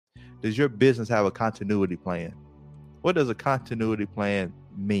Does your business have a continuity plan? What does a continuity plan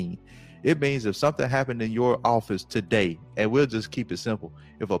mean? It means if something happened in your office today, and we'll just keep it simple,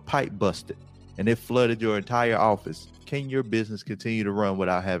 if a pipe busted and it flooded your entire office, can your business continue to run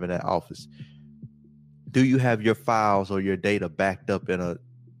without having that office? Do you have your files or your data backed up in a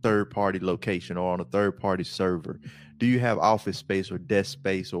third-party location or on a third-party server? Do you have office space or desk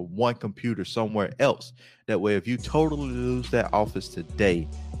space or one computer somewhere else? That way, if you totally lose that office today,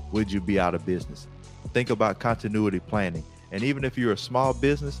 would you be out of business? Think about continuity planning. And even if you're a small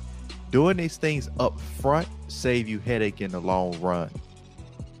business, doing these things up front save you headache in the long run.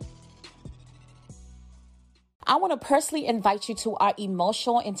 I want to personally invite you to our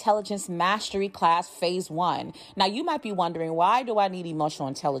Emotional Intelligence Mastery Class Phase 1. Now, you might be wondering, why do I need emotional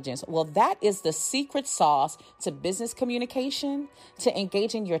intelligence? Well, that is the secret sauce to business communication, to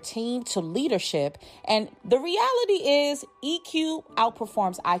engaging your team, to leadership. And the reality is EQ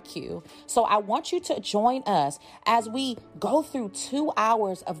outperforms IQ. So I want you to join us as we go through 2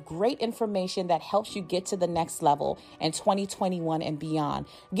 hours of great information that helps you get to the next level in 2021 and beyond.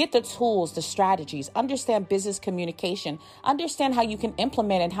 Get the tools, the strategies, understand business communication, understand how you can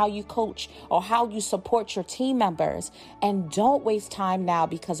implement and how you coach or how you support your team members. And don't waste time now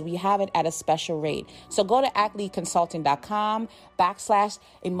because we have it at a special rate. So go to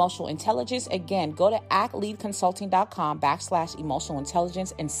actleadconsulting.com/emotional intelligence. Again, go to actleadconsulting.com/emotional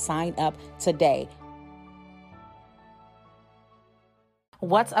intelligence and sign up today.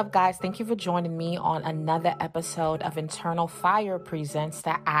 What's up, guys? Thank you for joining me on another episode of Internal Fire Presents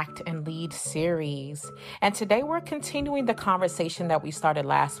the Act and Lead series. And today we're continuing the conversation that we started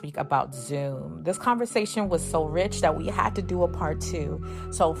last week about Zoom. This conversation was so rich that we had to do a part 2.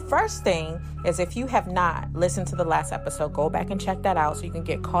 So first thing is, if you have not listened to the last episode, go back and check that out so you can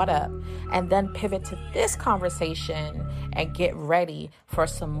get caught up, and then pivot to this conversation and get ready for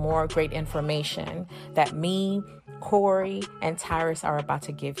some more great information that me, Corey, and Tyrus are about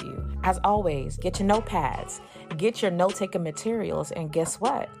to give you. As always, get your notepads, get your note-taking materials, and guess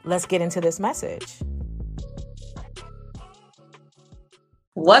what? Let's get into this message.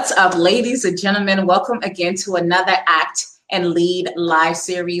 What's up, ladies and gentlemen? Welcome again to another Act and Lead live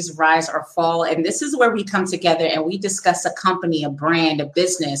series, Rise or Fall. And this is where we come together and we discuss a company, a brand, a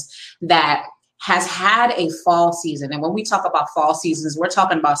business that has had a fall season. And when we talk about fall seasons, we're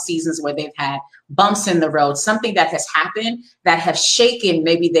talking about seasons where they've had bumps in the road, something that has happened that has shaken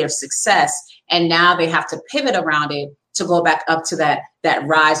maybe their success. And now they have to pivot around it to go back up to that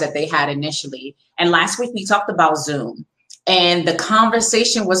rise that they had initially. And last week we talked about Zoom, and the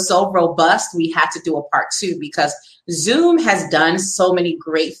conversation was so robust, we had to do a part 2 because Zoom has done so many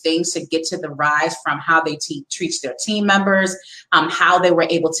great things to get to the rise, from how they treat their team members, how they were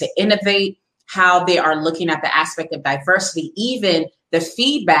able to innovate, how they are looking at the aspect of diversity, even the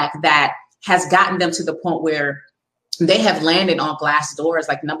feedback that has gotten them to the point where they have landed on Glassdoor as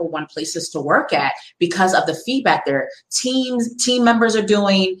like #1 places to work at because of the feedback their team members are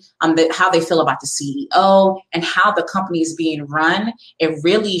doing, how they feel about the CEO and how the company is being run. It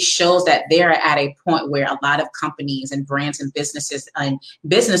really shows that they're at a point where a lot of companies and brands and businesses and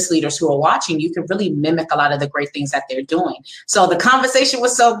business leaders who are watching, you can really mimic a lot of the great things that they're doing. So the conversation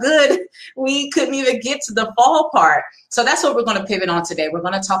was so good, we couldn't even get to the fall part. So that's what we're going to pivot on today. We're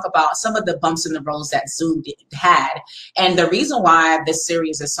going to talk about some of the bumps in the roads that Zoom had. And the reason why this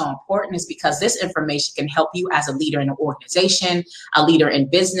series is so important is because this information can help you as a leader in an organization, a leader in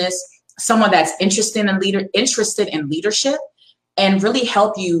business, someone that's interested in leadership, and really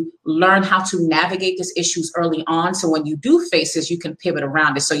help you learn how to navigate these issues early on. So when you do face this, you can pivot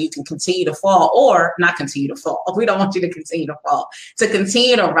around it so you can continue to fall, or not continue to fall. We don't want you to continue to fall, to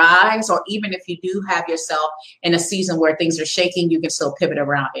continue to rise. Or even if you do have yourself in a season where things are shaking, you can still pivot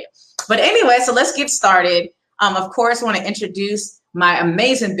around it. But anyway, so let's get started. Of course, I want to introduce my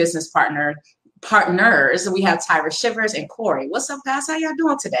amazing business partners. We have Tyrus Shivers and Corey. What's up, guys? How y'all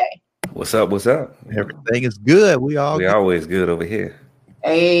doing today? What's up? What's up? Everything is good. We always good over here.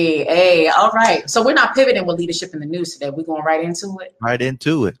 Hey, all right. So we're not pivoting with leadership in the news today. We're going right into it. Right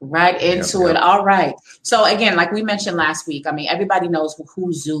into it. Yep. All right. So again, like we mentioned last week, I mean, everybody knows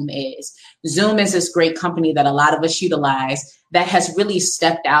who Zoom is. Zoom is this great company that a lot of us utilize that has really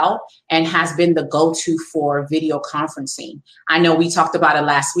stepped out and has been the go-to for video conferencing. I know we talked about it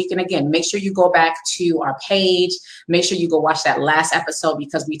last week. And again, make sure you go back to our page. Make sure you go watch that last episode,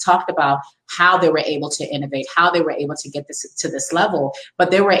 because we talked about how they were able to innovate, how they were able to get this to this level,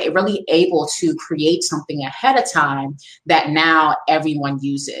 but they were really able to create something ahead of time that now everyone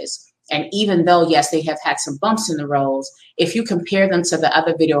uses. And even though, yes, they have had some bumps in the roads, if you compare them to the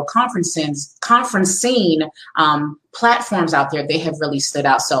other video conferencing platforms out there, they have really stood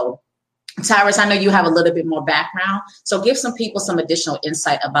out. So Tyrus, I know you have a little bit more background, so give some people some additional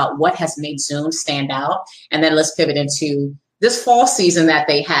insight about what has made Zoom stand out, and then let's pivot into this fall season that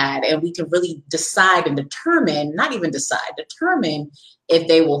they had, and we can really decide and determine, not even decide, determine if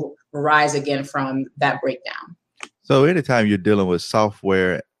they will rise again from that breakdown. So anytime you're dealing with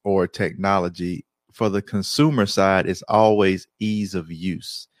software or technology, for the consumer side, it's always ease of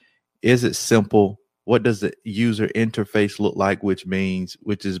use. Is it simple? What does the user interface look like? Which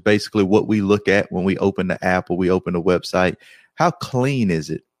is basically what we look at when we open the app or we open the website. How clean is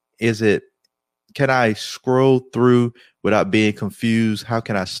it? Can I scroll through without being confused? How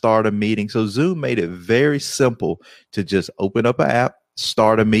can I start a meeting? So Zoom made it very simple to just open up an app,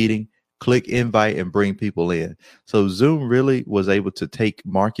 start a meeting, click invite, and bring people in. So Zoom really was able to take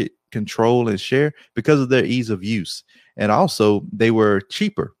market control and share because of their ease of use. And also they were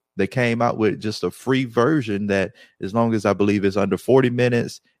cheaper. They came out with just a free version that, as long as I believe it's under 40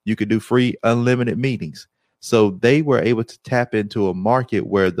 minutes, you could do free unlimited meetings. So they were able to tap into a market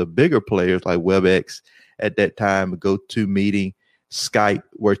where the bigger players like WebEx at that time, GoToMeeting, Skype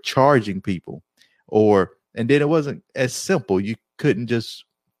were charging people. And then it wasn't as simple. You couldn't just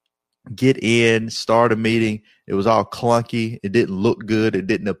get in, start a meeting. It was all clunky. It didn't look good. It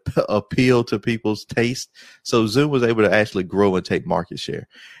didn't appeal to people's taste. So Zoom was able to actually grow and take market share.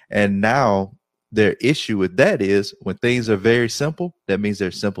 And now their issue with that is when things are very simple, that means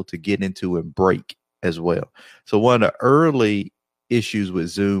they're simple to get into and break as well. So one of the early issues with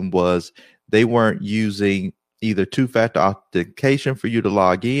Zoom was they weren't using either two-factor authentication for you to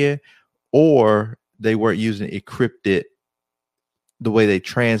log in, or they weren't using encrypted. The way they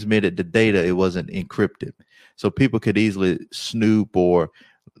transmitted the data, it wasn't encrypted. So people could easily snoop or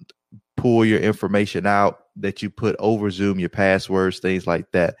pull your information out that you put over Zoom, your passwords, things like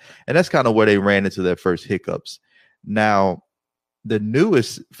that. And that's kind of where they ran into their first hiccups. Now, the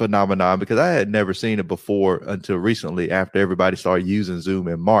newest phenomenon, because I had never seen it before until recently after everybody started using Zoom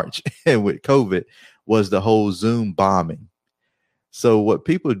in March and with COVID, was the whole Zoom bombing. So what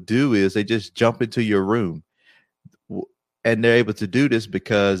people do is they just jump into your room. And they're able to do this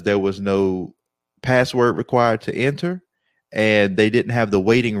because there was no password required to enter, and they didn't have the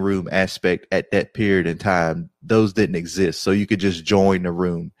waiting room aspect at that period in time. Those didn't exist. So you could just join the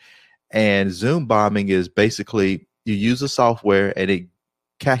room. And Zoom bombing is basically you use a software and it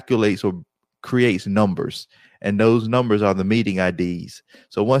calculates or creates numbers. And those numbers are the meeting IDs.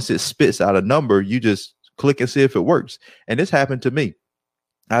 So once it spits out a number, you just click and see if it works. And this happened to me.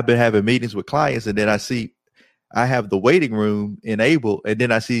 I've been having meetings with clients, and then I have the waiting room enabled, and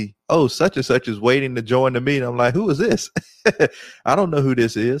then I see, oh, such and such is waiting to join the meeting. I'm like, who is this? I don't know who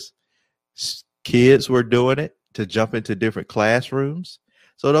this is. Kids were doing it to jump into different classrooms.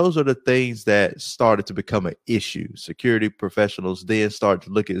 So those are the things that started to become an issue. Security professionals then start to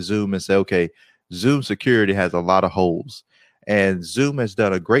look at Zoom and say, okay, Zoom security has a lot of holes. And Zoom has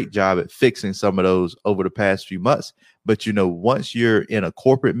done a great job at fixing some of those over the past few months. But, once you're in a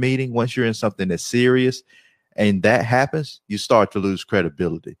corporate meeting, once you're in something that's serious, and that happens, you start to lose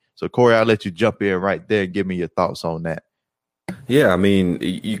credibility. So, Corey, I'll let you jump in right there and give me your thoughts on that. Yeah, I mean,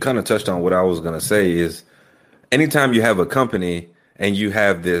 you kind of touched on what I was going to say is anytime you have a company and you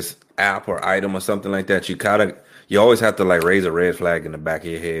have this app or item or something like that, you always have to like raise a red flag in the back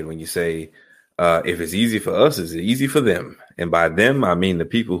of your head when you say, if it's easy for us, is it easy for them? And by them, I mean the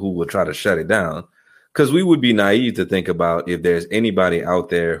people who will try to shut it down, because we would be naive to think about if there's anybody out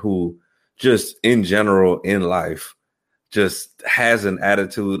there who just in general in life just has an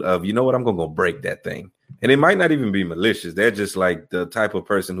attitude of, you know what, I'm going to break that thing. And it might not even be malicious. They're just like the type of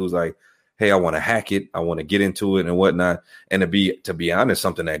person who's like, hey, I want to hack it. I want to get into it and whatnot. And to be honest,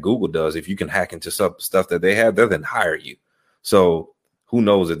 something that Google does, if you can hack into some stuff that they have, they'll then hire you. So who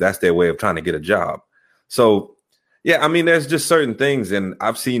knows if that's their way of trying to get a job. So, yeah, I mean, there's just certain things. And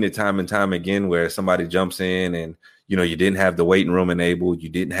I've seen it time and time again where somebody jumps in and, you didn't have the waiting room enabled. You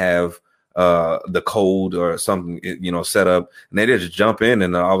didn't have the code or something, set up, and they just jump in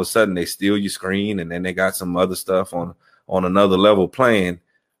and all of a sudden they steal your screen, and then they got some other stuff on another level playing,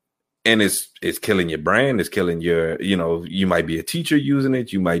 and it's killing your brand. It's killing your, you might be a teacher using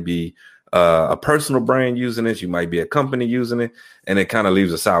it. You might be a personal brand using it. You might be a company using it. And it kind of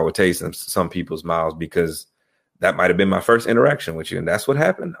leaves a sour taste in some people's mouths because that might have been my first interaction with you. And that's what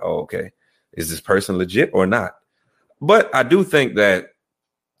happened. Oh, okay. Is this person legit or not? But I do think that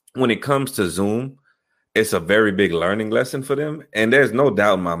when it comes to Zoom, it's a very big learning lesson for them. And there's no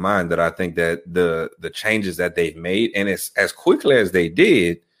doubt in my mind that I think that the changes that they've made, and it's as quickly as they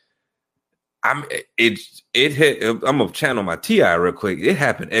did, it hit. I'm gonna channel my TI real quick. It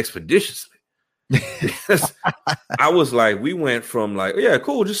happened expeditiously. Because I was like, we went from like, yeah,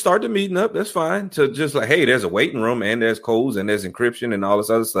 cool, just start the meeting up, that's fine, to just like, hey, there's a waiting room and there's codes and there's encryption and all this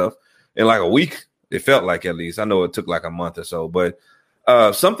other stuff in like a week. It felt like, at least. I know it took like a month or so, but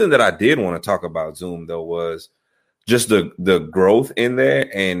something that I did want to talk about Zoom though was just the growth in there,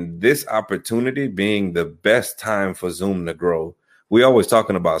 and this opportunity being the best time for Zoom to grow. We always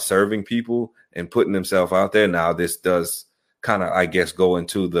talking about serving people and putting themselves out there. Now this does kind of, I guess, go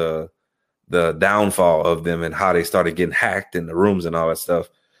into the downfall of them and how they started getting hacked in the rooms and all that stuff.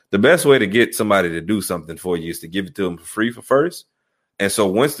 The best way to get somebody to do something for you is to give it to them for free for first. And so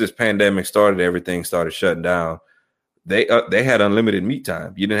once this pandemic started, everything started shutting down. They had unlimited meet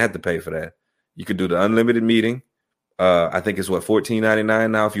time. You didn't have to pay for that. You could do the unlimited meeting. I think it's what,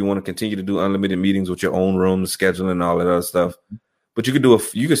 $14.99 now if you want to continue to do unlimited meetings with your own rooms, scheduling and all that other stuff. But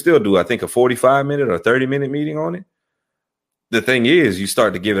you could still do, I think, a 45-minute or 30-minute meeting on it. The thing is, you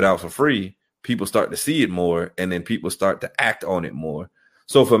start to give it out for free, people start to see it more, and then people start to act on it more.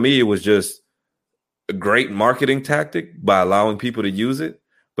 So for me, it was just a great marketing tactic by allowing people to use it.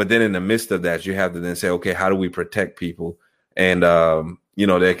 But then in the midst of that, you have to then say, okay, how do we protect people? And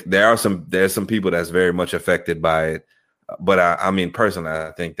there's some people that's very much affected by it. But I mean, personally,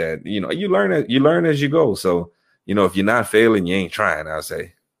 I think that, you learn as you go. So, if you're not failing, you ain't trying, I'll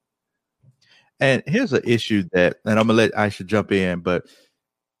say. And here's an issue that, and I'm going to let Aisha jump in, but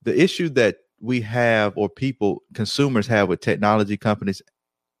the issue that we have, or consumers have with technology companies,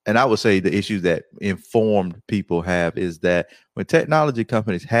 and I would say the issue that informed people have, is that when technology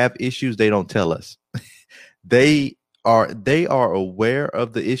companies have issues, they don't tell us. They are aware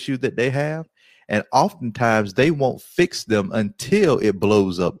of the issue that they have, and oftentimes they won't fix them until it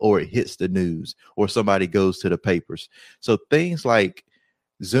blows up or it hits the news or somebody goes to the papers. So things like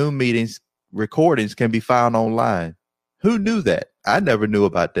Zoom meetings recordings can be found online. Who knew that? I never knew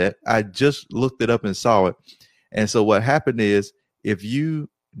about that. I just looked it up and saw it. And so what happened is, if you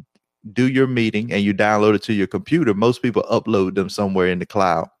do your meeting and you download it to your computer, most people upload them somewhere in the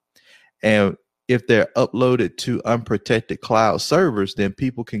cloud. And if they're uploaded to unprotected cloud servers, then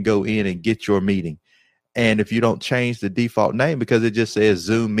people can go in and get your meeting. And if you don't change the default name, because it just says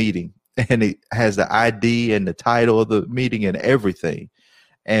Zoom meeting and it has the ID and the title of the meeting and everything.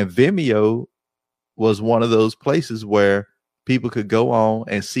 And Vimeo was one of those places where people could go on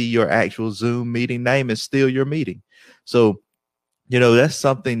and see your actual Zoom meeting name and steal your meeting. So, that's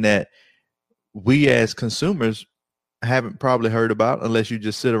something that we as consumers haven't probably heard about unless you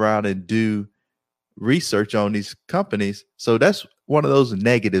just sit around and do research on these companies. So that's one of those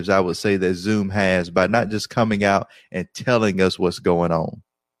negatives I would say that Zoom has by not just coming out and telling us what's going on.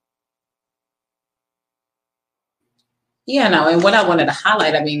 Yeah, no, and what I wanted to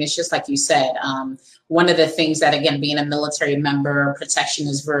highlight, I mean, it's just like you said, one of the things that, again, being a military member, protection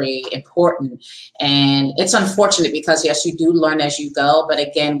is very important. And it's unfortunate because, yes, you do learn as you go. But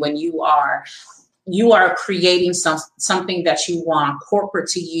again, when you are creating something that you want corporate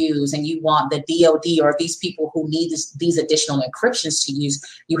to use, and you want the DoD or these people who need these additional encryptions to use,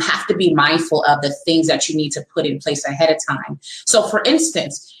 you have to be mindful of the things that you need to put in place ahead of time. So, for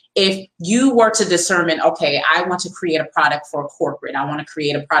instance, if you were to determine, okay, I want to create a product for corporate, I want to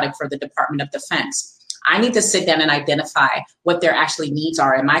create a product for the Department of Defense, I need to sit down and identify what their actually needs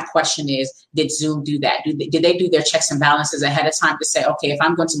are. And my question is, did Zoom do that? Did they do their checks and balances ahead of time to say, okay, if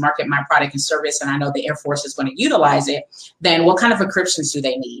I'm going to market my product and service and I know the Air Force is going to utilize it, then what kind of encryptions do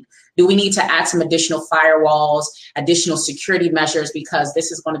they need? Do we need to add some additional firewalls, additional security measures, because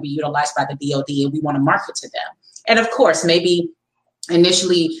this is going to be utilized by the DoD and we want to market to them? And of course, maybe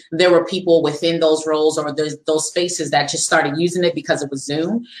initially, there were people within those roles or those spaces that just started using it because it was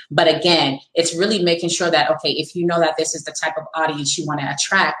Zoom. But again, it's really making sure that, okay, if you know that this is the type of audience you want to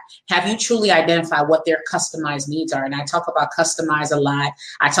attract, have you truly identified what their customized needs are? And I talk about customize a lot.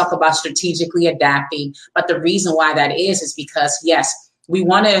 I talk about strategically adapting. But the reason why that is because, yes,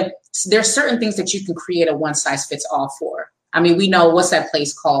 there's certain things that you can create a one size fits all for. I mean, we know, what's that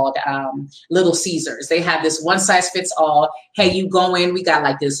place called? Little Caesars. They have this one size fits all. Hey, you go in, we got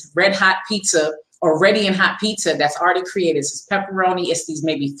like this red hot pizza or ready and hot pizza that's already created. It's pepperoni. It's these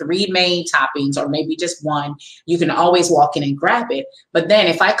maybe 3 main toppings or maybe just one. You can always walk in and grab it. But then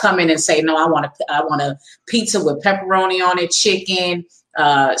if I come in and say, no, I want a pizza with pepperoni on it, chicken,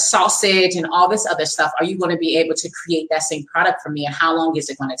 sausage, and all this other stuff, are you going to be able to create that same product for me? And how long is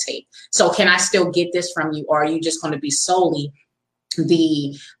it going to take? So can I still get this from you? Or are you just going to be solely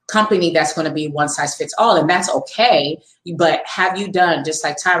the company that's going to be one size fits all? And that's okay. But have you done, just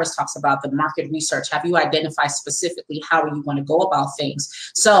like Tyrus talks about, the market research? Have you identified specifically how you want to go about things?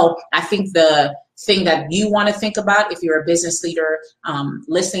 So I think the thing that you want to think about if you're a business leader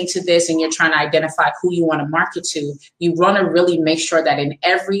listening to this and you're trying to identify who you want to market to, you want to really make sure that in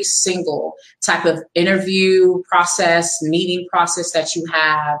every single type of interview process, meeting process that you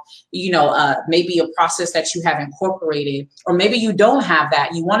have, maybe a process that you have incorporated, or maybe you don't have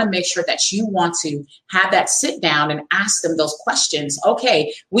that, you want to make sure that you want to have that sit down and ask them those questions.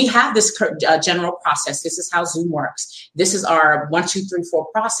 Okay, we have this general process. This is how Zoom works. This is our 1, 2, 3, 4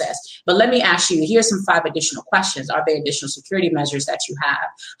 process. But let me ask you, here's some 5 additional questions. Are there additional security measures that you have?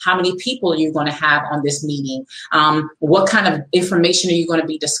 How many people are you going to have on this meeting? What kind of information are you going to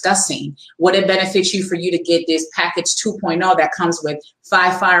be discussing? Would it benefit you for you to get this package 2.0 that comes with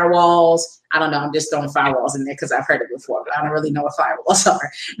 5 firewalls? I don't know. I'm just throwing firewalls in there because I've heard it before, but I don't really know what firewalls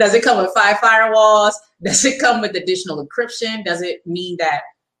are. Does it come with 5 firewalls? Does it come with additional encryption? Does it mean that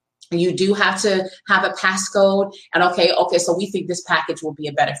you do have to have a passcode? And okay, so we think this package will be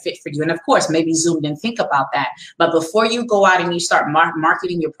a better fit for you. And of course, maybe Zoom didn't think about that. But before you go out and you start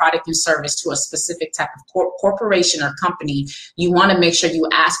marketing your product and service to a specific type of corporation or company, you want to make sure you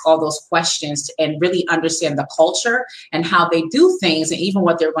ask all those questions and really understand the culture and how they do things, and even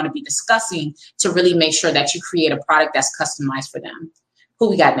what they're going to be discussing, to really make sure that you create a product that's customized for them. Who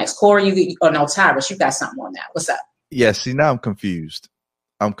we got next? Corey, Tyrus, you got something on that. What's up? Yeah, see, now I'm confused.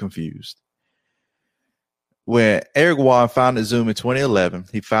 When Eric Yuan founded Zoom in 2011,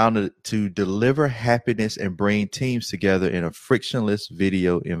 he founded it to deliver happiness and bring teams together in a frictionless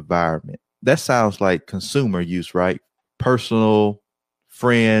video environment. That sounds like consumer use, right? Personal,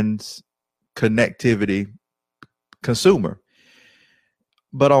 friends, connectivity, consumer.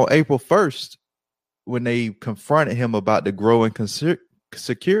 But on April 1st, when they confronted him about the growing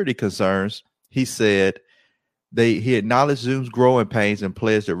security concerns, he said, he acknowledged Zoom's growing pains and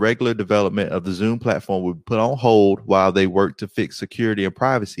pledged that regular development of the Zoom platform would be put on hold while they worked to fix security and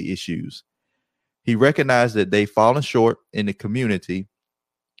privacy issues. He recognized that they've fallen short in the community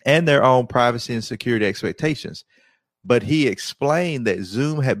and their own privacy and security expectations. But he explained that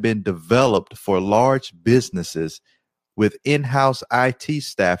Zoom had been developed for large businesses with in-house IT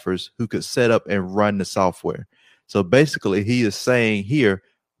staffers who could set up and run the software. So basically, he is saying here,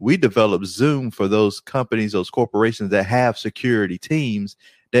 we developed Zoom for those companies, those corporations that have security teams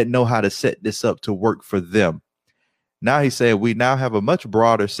that know how to set this up to work for them. Now he said, we now have a much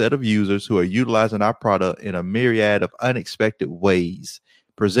broader set of users who are utilizing our product in a myriad of unexpected ways,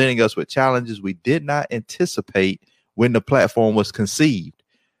 presenting us with challenges we did not anticipate when the platform was conceived.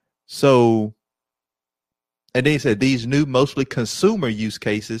 So, and then he said, these new, mostly consumer use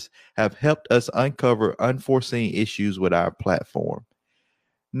cases have helped us uncover unforeseen issues with our platform.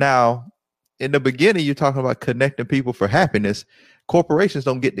 Now, in the beginning, you're talking about connecting people for happiness. Corporations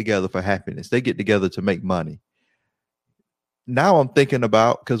don't get together for happiness. They get together to make money. Now I'm thinking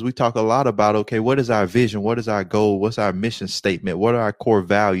about, because we talk a lot about, okay, what is our vision? What is our goal? What's our mission statement? What are our core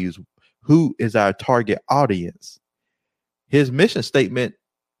values? Who is our target audience? His mission statement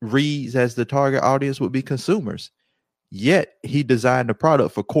reads as the target audience would be consumers. Yet he designed the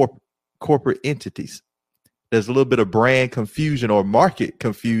product for corporate entities. There's a little bit of brand confusion or market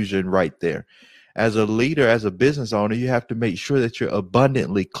confusion right there. As a leader, as a business owner, you have to make sure that you're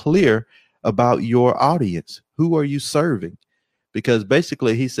abundantly clear about your audience. Who are you serving? Because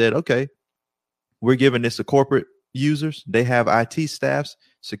basically he said, okay, we're giving this to corporate users. They have IT staffs,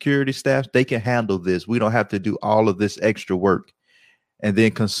 security staffs. They can handle this. We don't have to do all of this extra work. And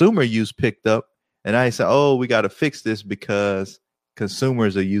then consumer use picked up. And I said, oh, we got to fix this because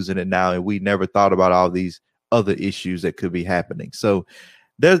consumers are using it now. And we never thought about all these other issues that could be happening. So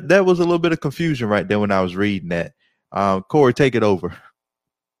there was a little bit of confusion right there when I was reading that. Corey, take it over.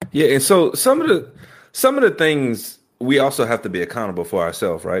 Yeah, and so some of the things we also have to be accountable for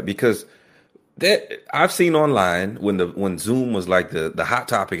ourselves, right? Because that I've seen online when Zoom was like the hot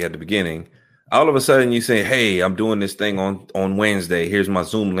topic at the beginning, all of a sudden you say, hey, I'm doing this thing on Wednesday. Here's my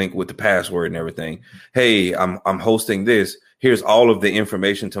Zoom link with the password and everything. Hey, I'm hosting this. Here's all of the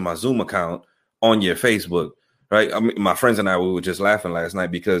information to my Zoom account on your Facebook. Right. I mean, my friends and I, we were just laughing last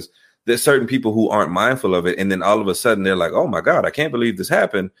night because there's certain people who aren't mindful of it. And then all of a sudden they're like, oh, my God, I can't believe this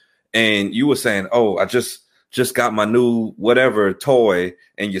happened. And you were saying, oh, I just got my new whatever toy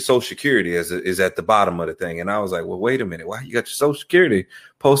and your Social Security is at the bottom of the thing. And I was like, well, wait a minute. Why you got your Social Security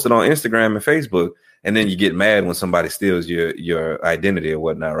posted on Instagram and Facebook? And then you get mad when somebody steals your identity or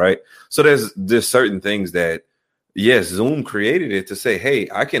whatnot. Right. So there's certain things that, yes, Zoom created it to say, hey,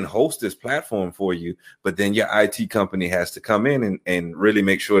 I can host this platform for you, but then your IT company has to come in and really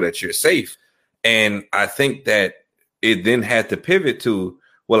make sure that you're safe. And I think that it then had to pivot to,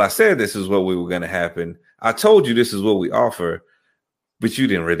 well, I said this is what we were going to happen. I told you this is what we offer. but you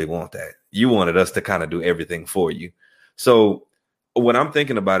didn't really want that. You wanted us to kind of do everything for you. So what I'm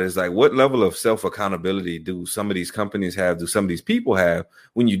thinking about is like, what level of self-accountability do some of these companies have? Do some of these people have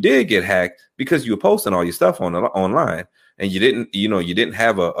when you did get hacked because you were posting all your stuff online and you didn't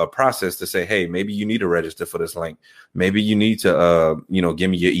have a process to say, hey, maybe you need to register for this link. Maybe you need to,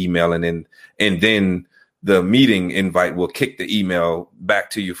 give me your email and then the meeting invite will kick the email back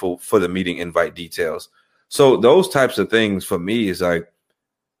to you for the meeting invite details. So those types of things for me is like,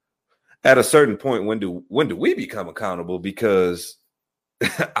 at a certain point, when do we become accountable? Because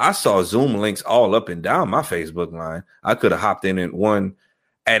I saw Zoom links all up and down my Facebook line. I could have hopped in one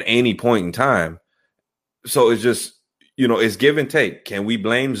at any point in time. So it's just, it's give and take. Can we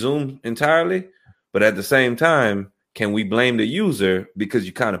blame Zoom entirely? But at the same time, can we blame the user because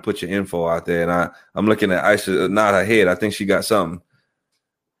you kind of put your info out there? And I'm looking at Aisha nod her head. I think she got something.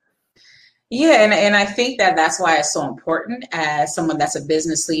 Yeah, and I think that's why it's so important as someone that's a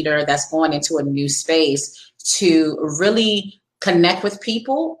business leader that's going into a new space to really connect with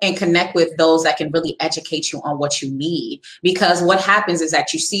people and connect with those that can really educate you on what you need. Because what happens is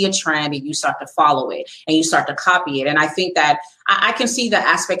that you see a trend and you start to follow it and you start to copy it. And I think that I can see the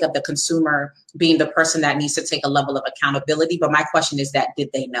aspect of the consumer being the person that needs to take a level of accountability. But my question is that, did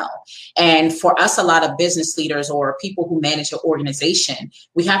they know? And for us, a lot of business leaders or people who manage an organization,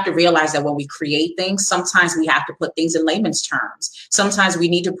 we have to realize that when we create things, sometimes we have to put things in layman's terms. Sometimes we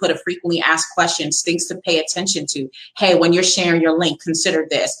need to put a frequently asked questions, things to pay attention to. Hey, when you're sharing your link, consider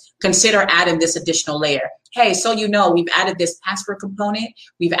this. Consider adding this additional layer. Hey, so we've added this password component.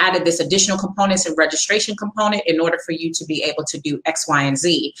 We've added this additional components and registration component in order for you to be able to do X, Y, and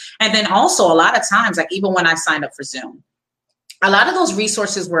Z. And then also a lot of times, like even when I signed up for Zoom, a lot of those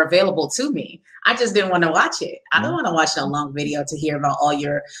resources were available to me. I just didn't want to watch it. I don't want to watch a long video to hear about all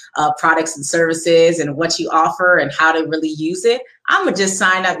your products and services and what you offer and how to really use it. I'm going to just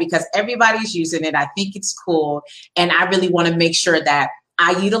sign up because everybody's using it. I think it's cool. And I really want to make sure that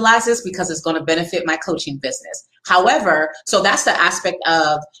I utilize this because it's going to benefit my coaching business. However, so that's the aspect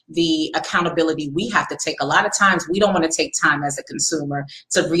of the accountability we have to take. A lot of times we don't want to take time as a consumer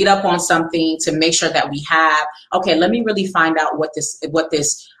to read up on something, to make sure that we have, okay, let me really find out what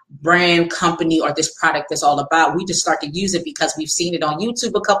this brand, company, or this product is all about. We just start to use it because we've seen it on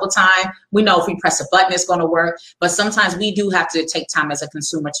YouTube a couple times. We know if we press a button, it's going to work. But sometimes we do have to take time as a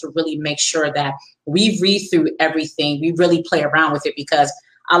consumer to really make sure that we read through everything. We really play around with it, because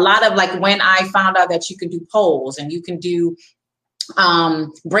a lot of, like, when I found out that you can do polls and you can do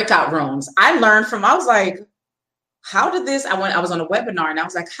breakout rooms, I was like, how did this? I was on a webinar and I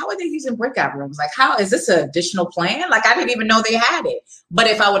was like, how are they using breakout rooms? Like, how is this an additional plan? Like, I didn't even know they had it. But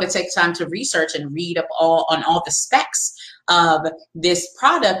if I would have taken time to research and read up on all the specs of this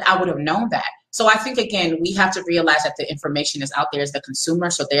product, I would have known that. So I think, again, we have to realize that the information is out there as the consumer.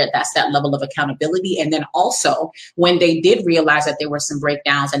 So that's that level of accountability. And then also, when they did realize that there were some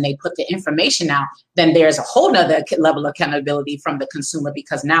breakdowns and they put the information out, then there's a whole nother level of accountability from the consumer,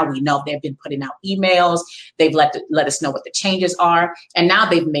 because now we know they've been putting out emails. They've let us know what the changes are. And now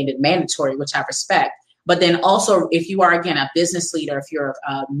they've made it mandatory, which I respect. But then also, if you are, again, a business leader, if you're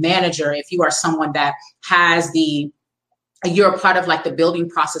a manager, if you are someone that you're a part of, like, the building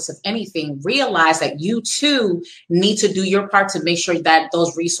process of anything, realize that you too need to do your part to make sure that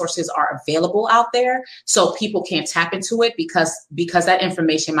those resources are available out there so people can tap into it, because that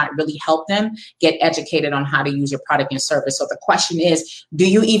information might really help them get educated on how to use your product and service. So the question is, do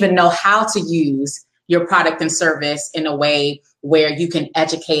you even know how to use your product and service in a way where you can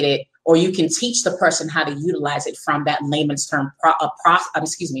educate it, or you can teach the person how to utilize it from that layman's term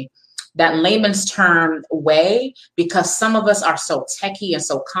that layman's term way, because some of us are so techie and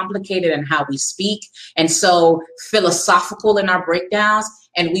so complicated in how we speak and so philosophical in our breakdowns.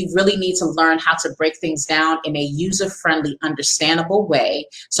 And we really need to learn how to break things down in a user-friendly, understandable way,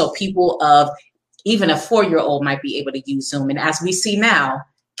 so people of even a 4-year-old might be able to use Zoom. And as we see now,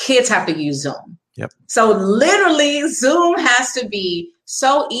 kids have to use Zoom. Yep. So literally, Zoom has to be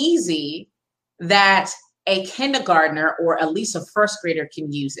so easy that a kindergartner or at least a first grader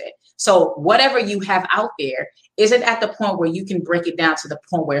can use it. So whatever you have out there, is it at the point where you can break it down to the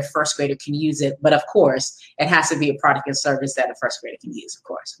point where a first grader can use it? But of course, it has to be a product and service that a first grader can use, of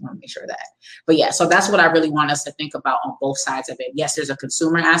course. I want to make sure of that. But yeah, so that's what I really want us to think about on both sides of it. Yes, there's a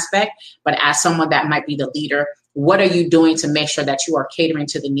consumer aspect, but as someone that might be the leader, what are you doing to make sure that you are catering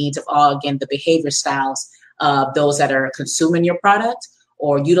to the needs of all, again, the behavior styles of those that are consuming your product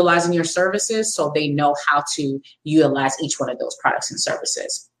or utilizing your services, so they know how to utilize each one of those products and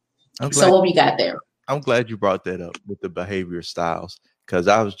services. So what we got there? I'm glad you brought that up with the behavior styles, because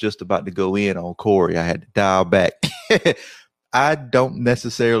I was just about to go in on Corey. I had to dial back. I don't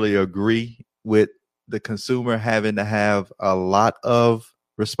necessarily agree with the consumer having to have a lot of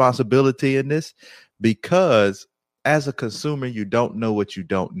responsibility in this, because as a consumer, you don't know what you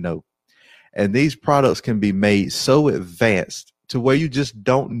don't know. And these products can be made so advanced to where you just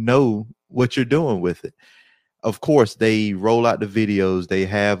don't know what you're doing with it. Of course, they roll out the videos they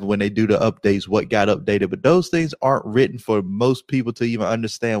have when they do the updates, what got updated, but those things aren't written for most people to even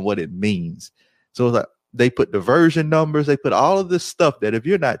understand what it means. So like, they put the version numbers, they put all of this stuff that if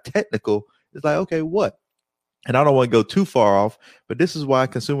you're not technical, it's like, okay, what? And I don't want to go too far off, but this is why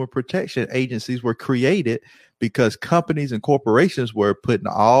consumer protection agencies were created, because companies and corporations were putting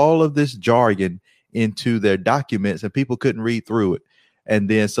all of this jargon into their documents and people couldn't read through it. And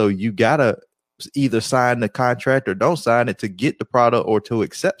then so you got to either sign the contract or don't sign it to get the product or to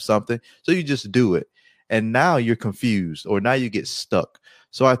accept something. So you just do it. And now you're confused, or now you get stuck.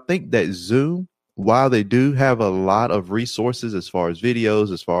 So I think that Zoom, while they do have a lot of resources as far as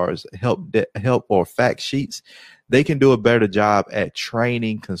videos, as far as help or fact sheets, they can do a better job at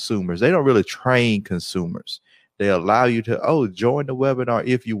training consumers. They don't really train consumers. They allow you to, join the webinar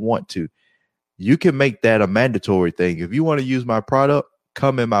if you want to. You can make that a mandatory thing. If you want to use my product,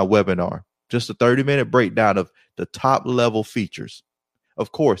 come in my webinar. Just a 30-minute breakdown of the top level features.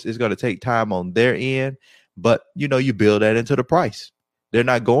 Of course, it's going to take time on their end, but you build that into the price. They're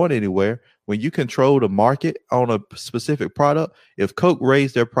not going anywhere. When you control the market on a specific product, if Coke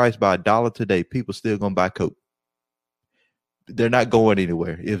raised their price by $1 today, people still going to buy Coke. They're not going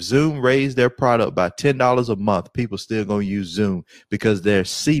anywhere. If Zoom raised their product by $10 a month, people still going to use Zoom because they're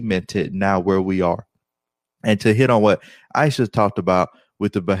cemented now where we are. And to hit on what Aisha talked about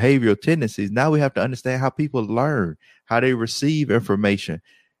with the behavioral tendencies, now we have to understand how people learn, how they receive information.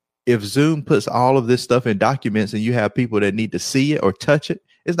 If Zoom puts all of this stuff in documents and you have people that need to see it or touch it,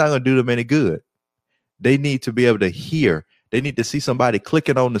 it's not going to do them any good. They need to be able to hear. They need to see somebody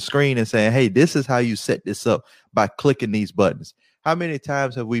clicking on the screen and saying, hey, this is how you set this up by clicking these buttons. How many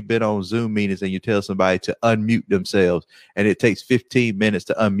times have we been on Zoom meetings and you tell somebody to unmute themselves and it takes 15 minutes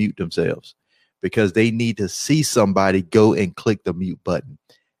to unmute themselves because they need to see somebody go and click the mute button?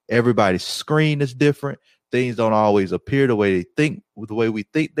 Everybody's screen is different. Things don't always appear the way they think, the way we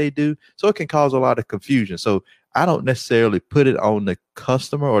think they do. So it can cause a lot of confusion. So I don't necessarily put it on the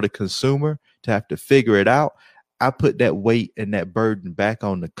customer or the consumer to have to figure it out. I put that weight and that burden back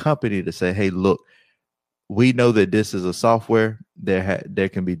on the company to say, hey, look, we know that this is a software. There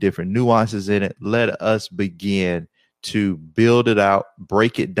can be different nuances in it. Let us begin to build it out,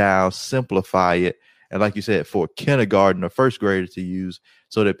 break it down, simplify it. And like you said, for kindergarten or first grader to use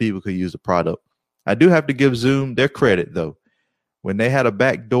so that people could use the product. I do have to give Zoom their credit, though. When they had a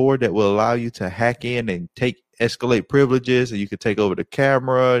back door that will allow you to hack in and escalate privileges, and you can take over the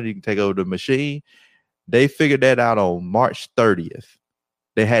camera, and you can take over the machine, they figured that out on March 30th.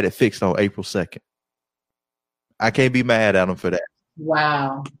 They had it fixed on April 2nd. I can't be mad at them for that.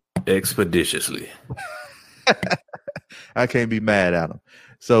 Wow. Expeditiously. I can't be mad at them.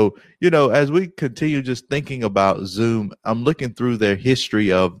 So, as we continue just thinking about Zoom, I'm looking through their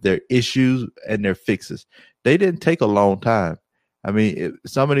history of their issues and their fixes. They didn't take a long time. I mean,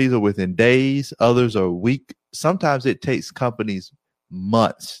 some of these are within days, others are weeks. Sometimes it takes companies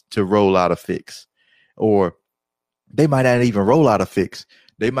months to roll out a fix, or they might not even roll out a fix.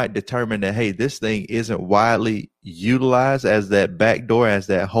 They might determine that, hey, this thing isn't widely utilized as that backdoor, as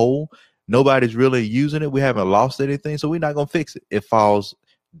that hole. Nobody's really using it. We haven't lost anything, so we're not going to fix it. It falls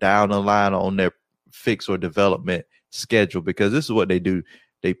down the line on their fix or development schedule, because this is what they do.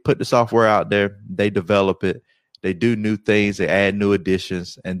 They put the software out there, they develop it, they do new things, they add new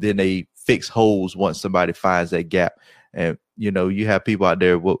additions, and then they fix holes once somebody finds that gap. And, you have people out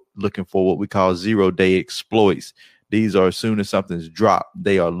there looking for what we call 0-day exploits. These are as soon as something's dropped,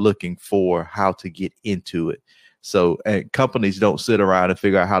 they are looking for how to get into it. So, and companies don't sit around and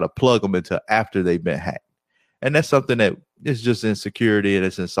figure out how to plug them until after they've been hacked. And that's something that is just in security and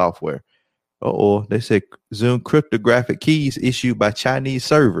it's in software. They say Zoom cryptographic keys issued by Chinese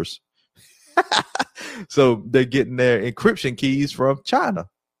servers. So they're getting their encryption keys from China.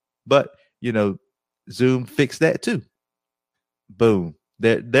 But, Zoom fixed that too. Boom.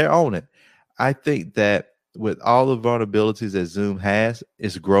 They're on it. I think that with all the vulnerabilities that Zoom has,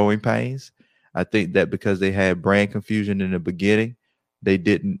 it's growing pains. I think that because they had brand confusion in the beginning, they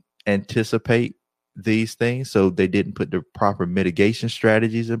didn't anticipate these things. So they didn't put the proper mitigation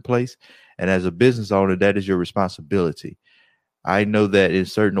strategies in place. And as a business owner, that is your responsibility. I know that in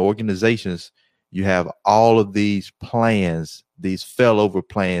certain organizations, you have all of these plans, these failover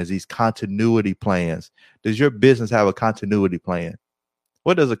plans, these continuity plans. Does your business have a continuity plan?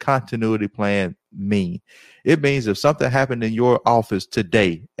 What does a continuity plan mean? It means if something happened in your office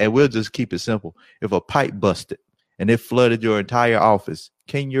today, and we'll just keep it simple. If a pipe busted and it flooded your entire office,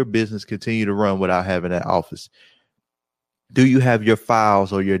 can your business continue to run without having that office? Do you have your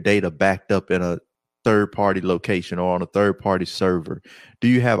files or your data backed up in a third-party location or on a third-party server? Do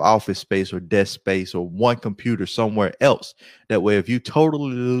you have office space or desk space or one computer somewhere else? That way, if you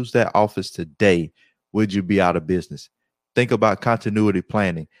totally lose that office today, would you be out of business? Think about continuity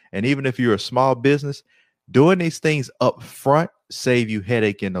planning. And even if you're a small business, doing these things up front save you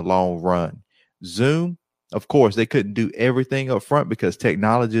headache in the long run. Zoom, of course, they couldn't do everything up front because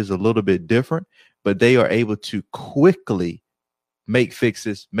technology is a little bit different, but they are able to quickly make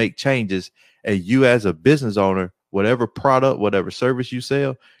fixes, make changes. And you as a business owner, whatever product, whatever service you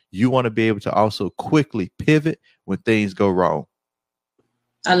sell, you want to be able to also quickly pivot when things go wrong.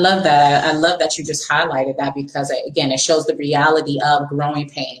 I love that. I love that you just highlighted that because, again, it shows the reality of growing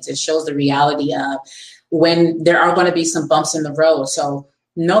pains. It shows the reality of when there are going to be some bumps in the road. So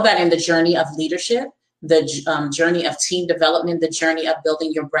know that in the journey of leadership, the journey of team development, the journey of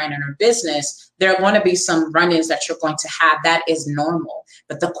building your brand and your business, there are going to be some run-ins that you're going to have. That is normal.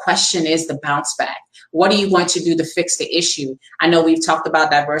 But the question is the bounce back. What are you going to do to fix the issue? I know we've talked about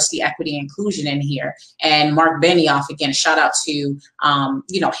diversity, equity, and inclusion in here. And Mark Benioff, again, shout out to,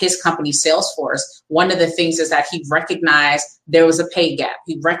 his company, Salesforce. One of the things is that he recognized there was a pay gap.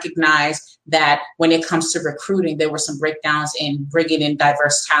 He recognized that when it comes to recruiting, there were some breakdowns in bringing in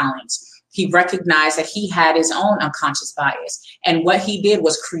diverse talents. He recognized that he had his own unconscious bias. And what he did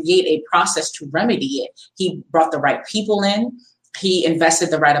was create a process to remedy it. He brought the right people in. He invested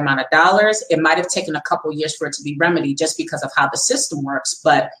the right amount of dollars. It might have taken a couple of years for it to be remedied just because of how the system works.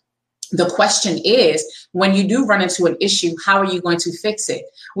 But the question is, when you do run into an issue, how are you going to fix it?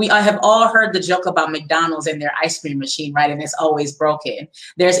 We have all heard the joke about McDonald's and their ice cream machine, right? And it's always broken.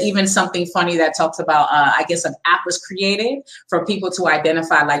 There's even something funny that talks about, an app was created for people to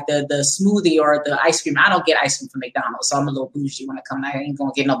identify like the smoothie or the ice cream. I don't get ice cream from McDonald's, so I'm a little bougie when I come. I ain't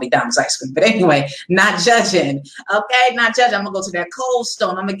gonna get no McDonald's ice cream. But anyway, not judging. Okay, not judging. I'm gonna go to that Cold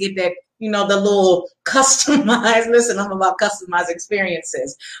Stone. I'm gonna get that, the little customized. Listen, I'm about customized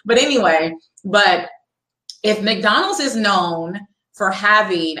experiences. But anyway, if McDonald's is known for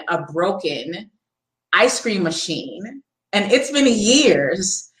having a broken ice cream machine, and it's been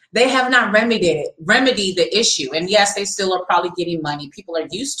years, they have not remedied the issue. And yes, they still are probably getting money. People are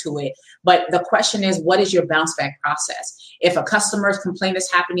used to it. But the question is, what is your bounce back process? If a customer's complaint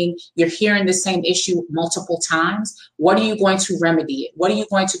is happening, you're hearing the same issue multiple times, what are you going to remedy it? What are you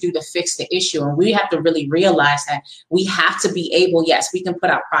going to do to fix the issue? And we have to really realize that we have to be able, yes, we can put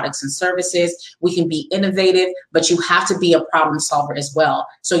out products and services, we can be innovative, but you have to be a problem solver as well.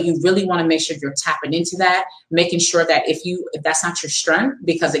 So you really want to make sure you're tapping into that, making sure that if that's not your strength,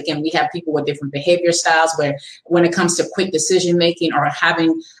 because again, we have people with different behavior styles where when it comes to quick decision making or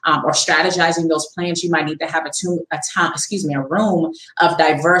having or strategizing those plans, you might need to have a room of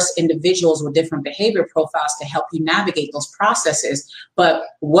diverse individuals with different behavior profiles to help you navigate those processes. But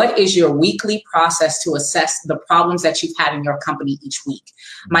what is your weekly process to assess the problems that you've had in your company each week?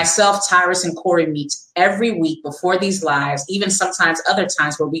 Myself, Tyrus, and Corey meet every week before these lives, even sometimes other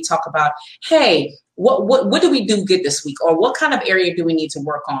times where we talk about, hey, what do we do good this week? Or what kind of area do we need to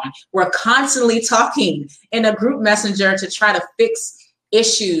work on? We're constantly talking in a group messenger to try to fix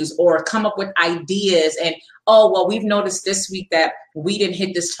issues or come up with ideas. And, we've noticed this week that we didn't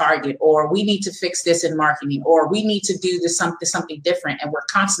hit this target, or we need to fix this in marketing, or we need to do this something different. And we're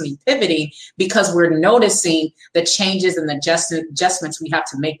constantly pivoting because we're noticing the changes and the adjustments we have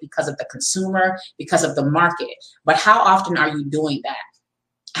to make because of the consumer, because of the market. But how often are you doing that?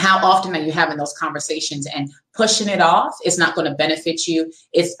 How often are you having those conversations? And pushing it off is not going to benefit you.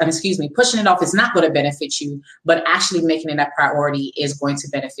 Pushing it off is not going to benefit you, but actually making it a priority is going to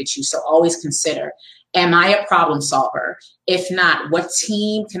benefit you. So always consider, am I a problem solver? If not, what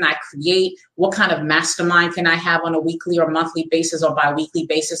team can I create? What kind of mastermind can I have on a weekly or monthly basis or bi-weekly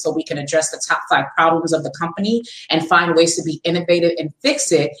basis so we can address the top 5 problems of the company and find ways to be innovative and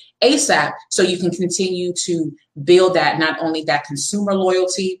fix it ASAP so you can continue to build that, not only that consumer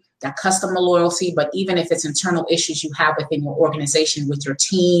loyalty, that customer loyalty, but even if it's internal issues you have within your organization, with your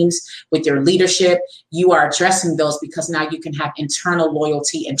teams, with your leadership, you are addressing those because now you can have internal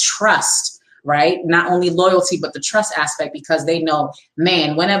loyalty and trust, right? Not only loyalty, but the trust aspect, because they know,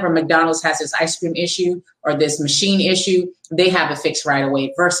 man, whenever McDonald's has this ice cream issue or this machine issue, they have it fixed right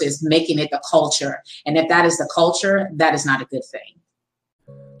away versus making it the culture. And if that is the culture, that is not a good thing.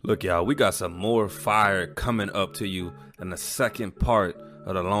 Look, y'all, we got some more fire coming up to you in the second part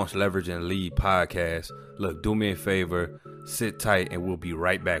of the Launch, Leverage, and Lead podcast. Look, do me a favor, sit tight, and we'll be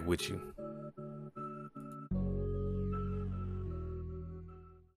right back with you.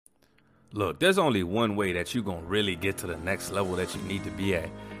 Look, there's only one way that you're going to really get to the next level that you need to be at,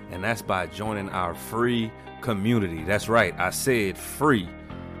 and that's by joining our free community. That's right, I said free,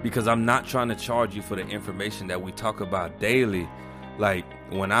 because I'm not trying to charge you for the information that we talk about daily. Like,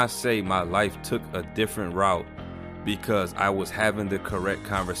 when I say my life took a different route because I was having the correct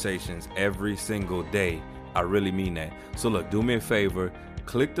conversations every single day, I really mean that. So look, do me a favor,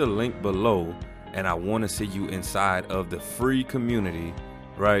 click the link below, and I want to see you inside of the free community,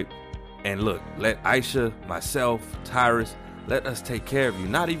 right? And look, let Aisha, myself, Tyrus, let us take care of you.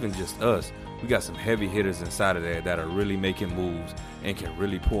 Not even just us. We got some heavy hitters inside of there that are really making moves and can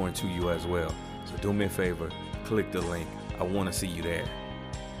really pour into you as well. So do me a favor, click the link. I want to see you there.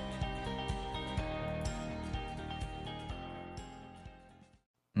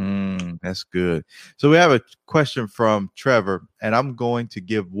 That's good. So we have a question from Trevor, and I'm going to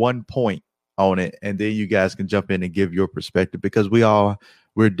give 1 point on it, and then you guys can jump in and give your perspective, because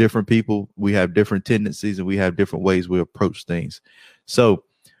we're different people. We have different tendencies, and we have different ways we approach things. So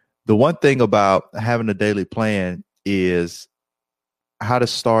the one thing about having a daily plan is how do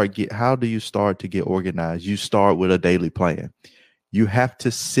you start to get organized? You start with a daily plan. You have to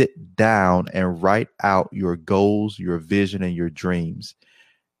sit down and write out your goals, your vision, and your dreams.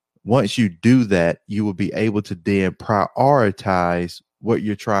 Once you do that, you will be able to then prioritize what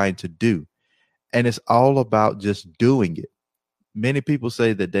you're trying to do. And it's all about just doing it. Many people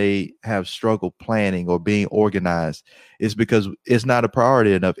say that they have struggle planning or being organized. It's because it's not a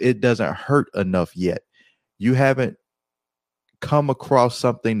priority enough. It doesn't hurt enough yet. You haven't come across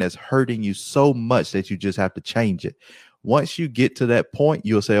something that's hurting you so much that you just have to change it. Once you get to that point,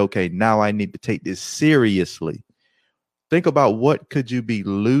 you'll say, okay, now I need to take this seriously. Think about what could you be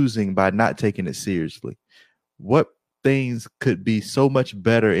losing by not taking it seriously? What things could be so much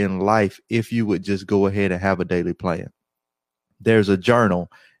better in life if you would just go ahead and have a daily plan? There's a journal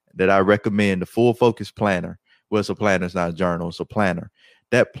that I recommend, the Full Focus Planner. Well, it's a planner, it's not a journal, it's a planner.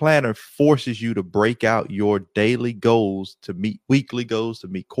 That planner forces you to break out your daily goals, to meet weekly goals, to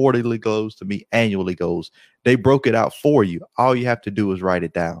meet quarterly goals, to meet annually goals. They broke it out for you. All you have to do is write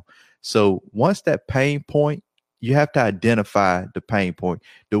it down. So once that pain point, you have to identify the pain point.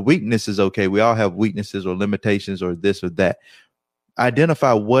 The weakness is okay. We all have weaknesses or limitations or this or that.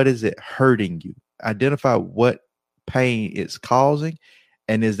 Identify what is it hurting you. Identify what pain it's causing,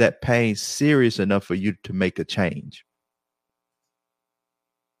 and is that pain serious enough for you to make a change?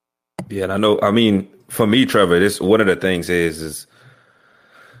 Yeah, and I know, I mean, for me, Trevor, this one of the things is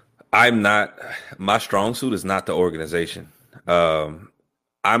my strong suit is not the organization. I'm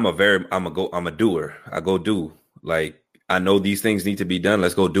a doer. I go do. Like, I know these things need to be done.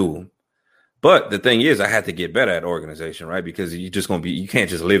 Let's go do them. But the thing is, I had to get better at organization, right? Because you can't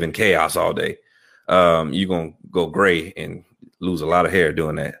just live in chaos all day. You're going to go gray and lose a lot of hair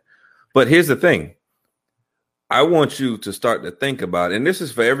doing that. But here's the thing. I want you to start to think about, and this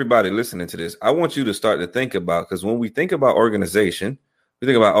is for everybody listening to this. I want you to start to think about, because when we think about organization, we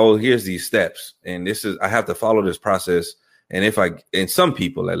think about, oh, here's these steps. And I have to follow this process. And some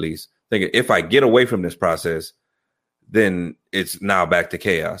people at least think if I get away from this process, then it's now back to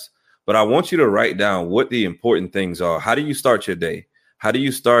chaos. But I want you to write down what the important things are. How do you start your day? How do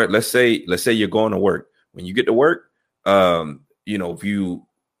you start? Let's say you're going to work. When you get to work, if you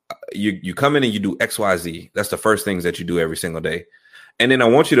come in and you do X, Y, Z. That's the first things that you do every single day. And then I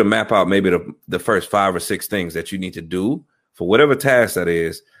want you to map out maybe the first 5 or 6 things that you need to do for whatever task that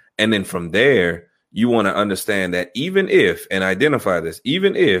is. And then from there, you want to understand that even if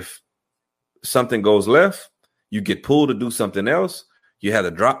something goes left, you get pulled to do something else. You have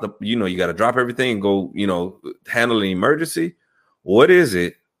to drop you got to drop everything and go, handle an emergency. What is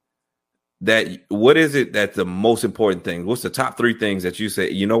it that's the most important thing? What's the top 3 things that you say,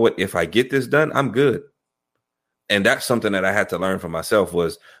 you know what, if I get this done, I'm good? And that's something that I had to learn for myself,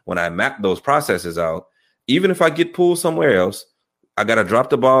 was when I mapped those processes out, even if I get pulled somewhere else, I got to drop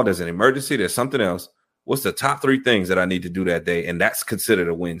the ball. There's an emergency. There's something else. What's the top 3 things that I need to do that day? And that's considered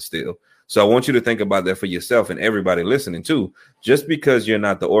a win still. So I want you to think about that for yourself and everybody listening too. Just because you're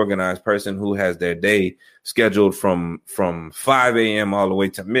not the organized person who has their day scheduled from 5 a.m. all the way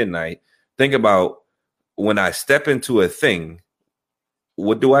to midnight, think about, when I step into a thing,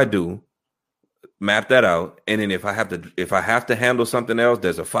 what do I do? Map that out. And then if I have to handle something else,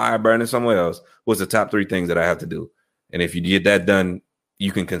 there's a fire burning somewhere else, what's the top 3 things that I have to do? And if you get that done,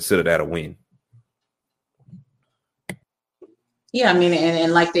 you can consider that a win. Yeah, I mean,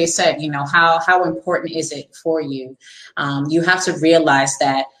 and like they said, how important is it for you? You have to realize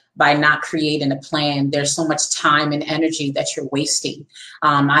that by not creating a plan. There's so much time and energy that you're wasting.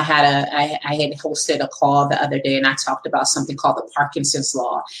 I had hosted a call the other day, and I talked about something called the Parkinson's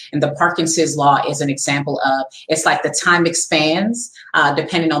Law. And the Parkinson's Law is an example of, it's like the time expands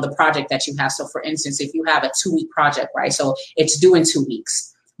depending on the project that you have. So for instance, if you have a 2-week project, right? So it's due in 2 weeks.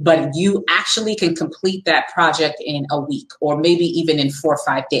 But you actually can complete that project in a week, or maybe even in 4 or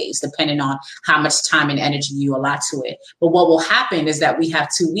 5 days, depending on how much time and energy you allot to it. But what will happen is that we have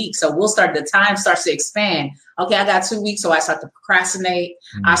 2 weeks. So the time starts to expand. Okay, I got 2 weeks. So I start to procrastinate.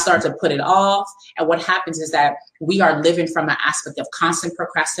 I start to put it off. And what happens is that we are living from an aspect of constant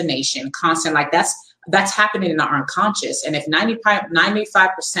procrastination, that's happening in our unconscious. And if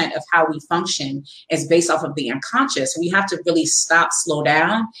 95% of how we function is based off of the unconscious, we have to really stop, slow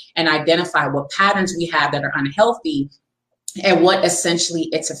down, and identify what patterns we have that are unhealthy and what essentially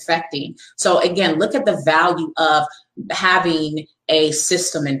it's affecting. So again, look at the value of having a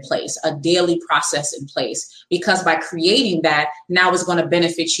system in place, a daily process in place, because by creating that, now it's going to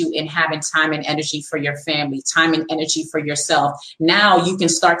benefit you in having time and energy for your family, time and energy for yourself. Now you can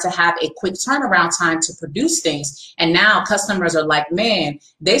start to have a quick turnaround time to produce things. And now customers are like, man,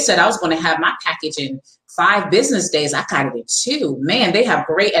 they said I was going to have my package in 5 business days. I got it in 2. Man, they have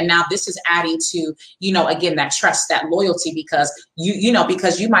great. And now this is adding to, again, that trust, that loyalty, because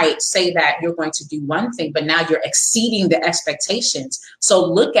because you might say that you're going to do one thing, but now you're exceeding the expectations. So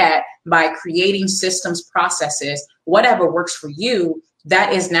look at, by creating systems, processes, whatever works for you,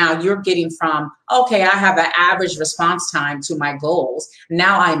 that is now you're getting from, okay, I have an average response time to my goals.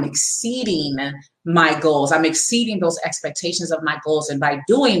 Now I'm exceeding my goals. I'm exceeding those expectations of my goals. And by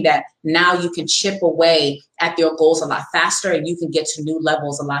doing that, now you can chip away at your goals a lot faster, and you can get to new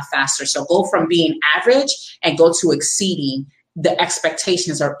levels a lot faster. So go from being average and go to exceeding the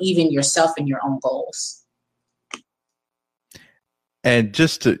expectations or even yourself and your own goals. And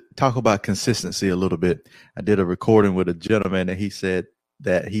just to talk about consistency a little bit, I did a recording with a gentleman, and he said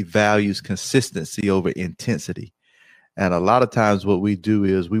that he values consistency over intensity. And a lot of times what we do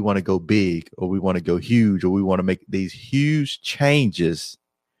is we want to go big, or we want to go huge, or we want to make these huge changes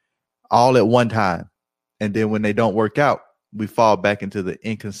all at one time. And then when they don't work out, we fall back into the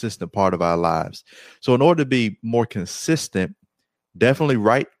inconsistent part of our lives. So in order to be more consistent, definitely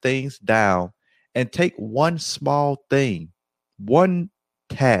write things down and take one small thing, one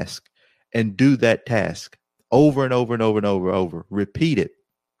task, and do that task over and over and over and over. Repeat it.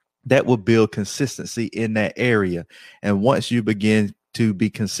 That will build consistency in that area. And once you begin to be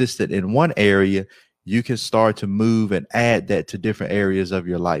consistent in one area, you can start to move and add that to different areas of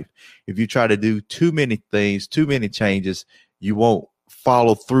your life. If you try to do too many things, too many changes, you won't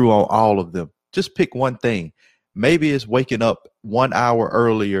follow through on all of them. Just pick one thing. Maybe it's waking up 1 hour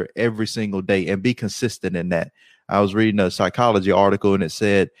earlier every single day, and be consistent in that. I was reading a psychology article, and it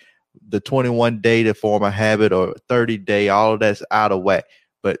said the 21 day to form a habit, or 30 day, all of that's out of whack.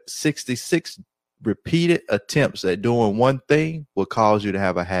 But 66 repeated attempts at doing one thing will cause you to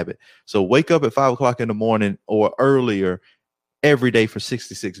have a habit. So wake up at 5 o'clock in the morning or earlier every day for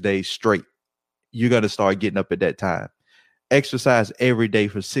 66 days straight. You're going to start getting up at that time. Exercise every day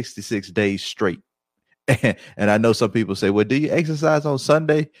for 66 days straight. And I know some people say, well, do you exercise on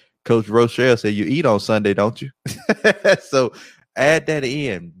Sunday? Coach Rochelle said, you eat on Sunday, don't you? So add that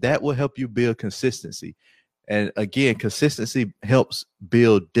in. That will help you build consistency. And again, consistency helps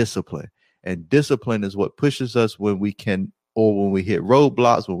build discipline. And discipline is what pushes us when we can, or when we hit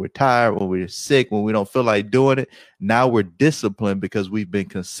roadblocks, when we're tired, when we're sick, when we don't feel like doing it. Now we're disciplined because we've been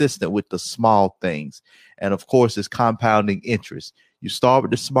consistent with the small things. And of course, it's compounding interest. You start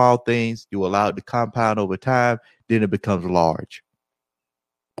with the small things, you allow it to compound over time, then it becomes large.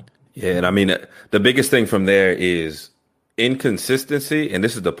 Yeah, and I mean, the biggest thing from there is inconsistency. And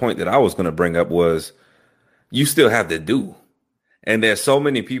this is the point that I was going to bring up, was you still have to do. And there's so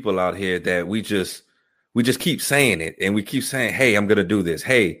many people out here that we just keep saying it, and we keep saying, hey, I'm going to do this.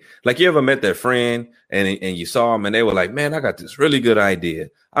 Hey, like, you ever met their friend and you saw them and they were like, man, I got this really good idea.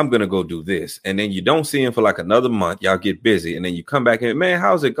 I'm going to go do this. And then you don't see them for like another month. Y'all get busy. And then you come back and, man,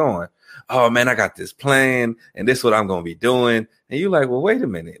 how's it going? Oh, man, I got this plan and this is what I'm going to be doing. And you're like, well, wait a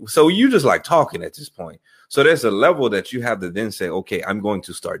minute. So you just like talking at this point. So there's a level that you have to then say, okay, I'm going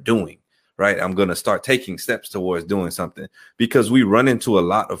to start doing. Right. I'm going to start taking steps towards doing something, because we run into a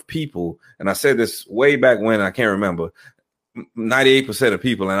lot of people. And I said this way back when, I can't remember, 98% of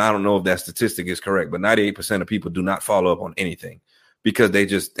people, and I don't know if that statistic is correct, but 98% of people do not follow up on anything because they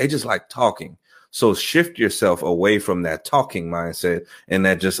just like talking. So shift yourself away from that talking mindset, and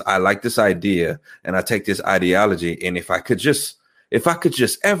that just, I like this idea and I take this ideology. And if I could just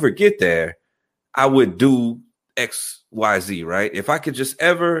ever get there, I would do XYZ, right? If I could just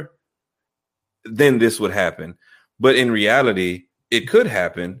ever, then this would happen. But in reality, it could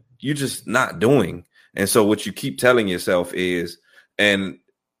happen. You're just not doing. And so what you keep telling yourself is, and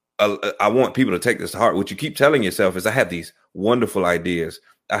I want people to take this to heart. What you keep telling yourself is, I have these wonderful ideas.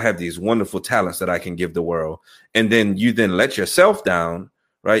 I have these wonderful talents that I can give the world. And then you then let yourself down,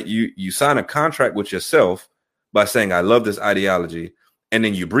 right? You sign a contract with yourself by saying, I love this ideology. And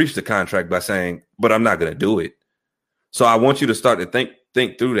then you breach the contract by saying, but I'm not going to do it. So I want you to start to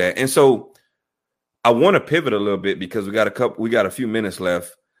think through that. And so I want to pivot a little bit because we got a few minutes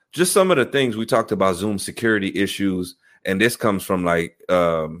left. Just some of the things we talked about, Zoom security issues. And this comes from like,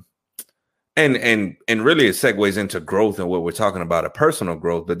 and really it segues into growth and what we're talking about, a personal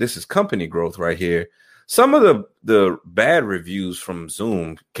growth, but this is company growth right here. Some of the bad reviews from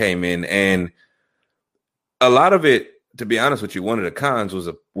Zoom came in, and a lot of it, to be honest with you, one of the cons was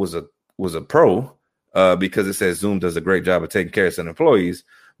a pro because it says Zoom does a great job of taking care of its employees.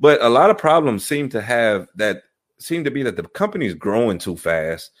 But a lot of problems seem to be that the company is growing too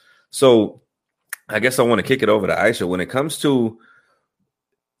fast. So I guess I want to kick it over to Aisha. When it comes to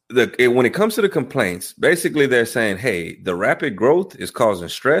the complaints, basically they're saying, hey, the rapid growth is causing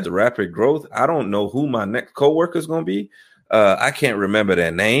stress. The rapid growth, I don't know who my next coworker is going to be. I can't remember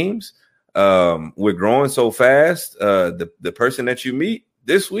their names. We're growing so fast. The person that you meet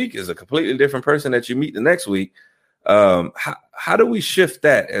this week is a completely different person that you meet the next week. How do we shift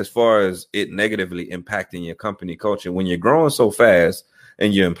that as far as it negatively impacting your company culture when you're growing so fast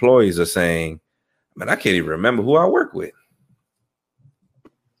and your employees are saying, man, I can't even remember who I work with?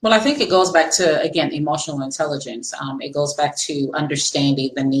 Well, I think it goes back to, again, emotional intelligence. It goes back to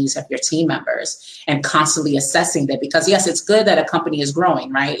understanding the needs of your team members and constantly assessing that, because yes, it's good that a company is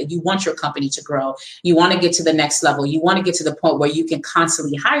growing, right? You want your company to grow. You want to get to the next level. You want to get to the point where you can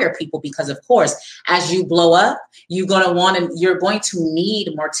constantly hire people, because of course, as you blow up, you're going to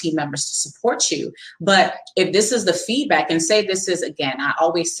need more team members to support you. But if this is the feedback, and say this is, again, I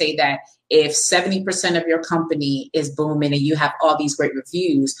always say that if 70% of your company is booming and you have all these great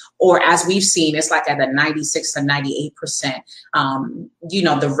reviews, or as we've seen, it's like at a 96 to 98%,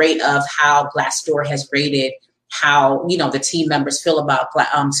 the rate of how Glassdoor has rated how, the team members feel about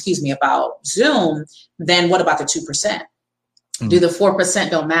Zoom, then what about the 2%? Mm-hmm. Do the 4%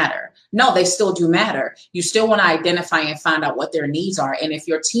 don't matter? No, they still do matter. You still want to identify and find out what their needs are. And if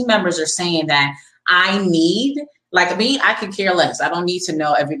your team members are saying that like me, I could care less. I don't need to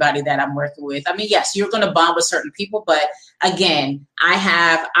know everybody that I'm working with. I mean, yes, you're going to bond with certain people, but again,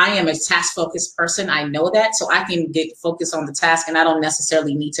 I am a task-focused person. I know that, so I can get focused on the task, and I don't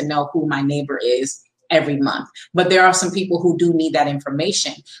necessarily need to know who my neighbor is every month. But there are some people who do need that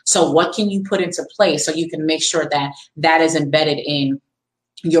information. So what can you put into place so you can make sure that that is embedded in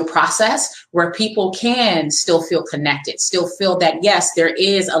your process, where people can still feel connected, still feel that, yes, there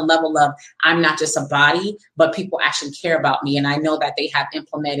is a level of, I'm not just a body, but people actually care about me. And I know that they have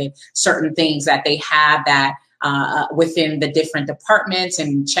implemented certain things, that they have that within the different departments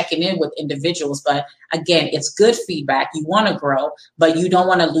and checking in with individuals. But again, it's good feedback. You want to grow, but you don't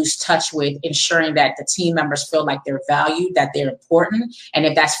want to lose touch with ensuring that the team members feel like they're valued, that they're important. And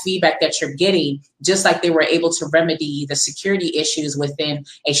if that's feedback that you're getting, just like they were able to remedy the security issues within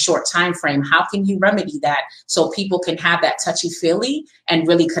a short time frame, how can you remedy that so people can have that touchy-feely and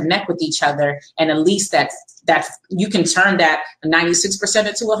really connect with each other? And at least that you can turn that 96%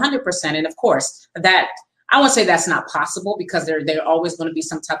 into 100%. And of course, that I won't say that's not possible, because there are always going to be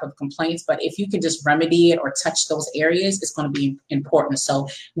some type of complaints. But if you can just remedy it or touch those areas, it's going to be important. So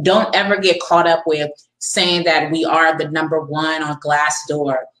don't ever get caught up with saying that we are the number one on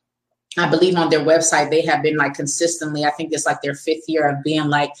Glassdoor. I believe on their website, they have been like consistently, I think it's like their 5th year of being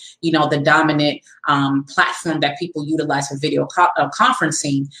like, the dominant platform that people utilize for video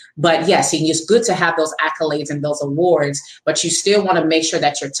conferencing. But yes, it's good to have those accolades and those awards, but you still want to make sure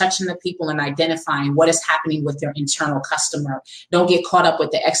that you're touching the people and identifying what is happening with your internal customer. Don't get caught up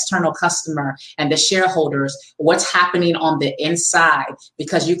with the external customer and the shareholders, what's happening on the inside,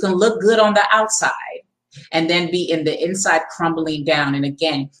 because you can look good on the outside and then be in the inside crumbling down. And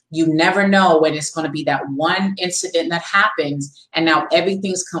again, you never know when it's going to be that one incident that happens, and now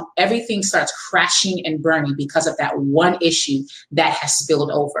everything starts crashing and burning because of that one issue that has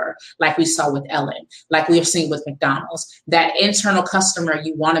spilled over, like we saw with Ellen, like we have seen with McDonald's. That internal customer,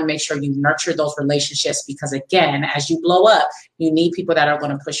 you want to make sure you nurture those relationships, because again, as you blow up, you need people that are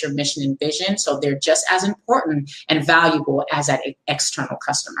going to push your mission and vision. So they're just as important and valuable as that external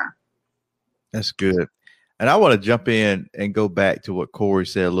customer. That's good. And I want to jump in and go back to what Corey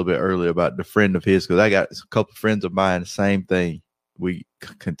said a little bit earlier about the friend of his, because I got a couple of friends of mine, the same thing. We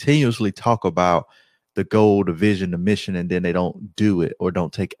continuously talk about the goal, the vision, the mission, and then they don't do it or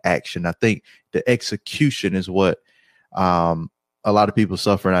don't take action. I think the execution is what a lot of people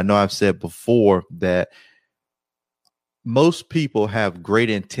suffer. And I know I've said before that most people have great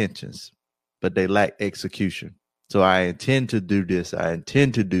intentions, but they lack execution. So I intend to do this. I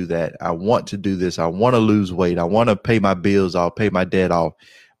intend to do that. I want to do this. I want to lose weight. I want to pay my bills off, pay my debt off,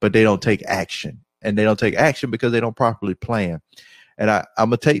 but they don't take action. And they don't take action because they don't properly plan. And I'm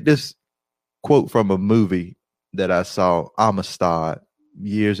going to take this quote from a movie that I saw, Amistad,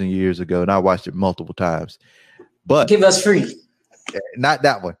 years and years ago, and I watched it multiple times. But Give Us Free. Not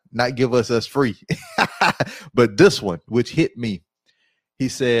that one, not Give Us Free, but this one, which hit me. He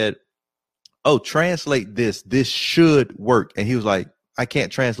said, oh, translate this. This should work. And he was like, I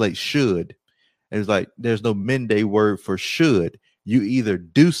can't translate should. And he was like, there's no Mende word for should. You either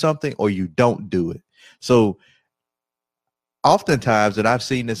do something or you don't do it. So oftentimes, and I've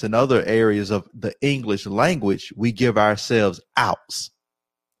seen this in other areas of the English language, we give ourselves outs.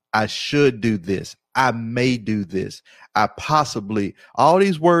 I should do this. I may do this. I possibly, all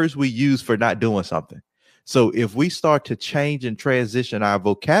these words we use for not doing something. So if we start to change and transition our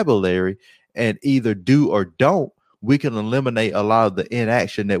vocabulary and either do or don't, we can eliminate a lot of the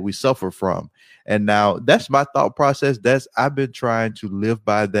inaction that we suffer from. And now that's my thought process. I've been trying to live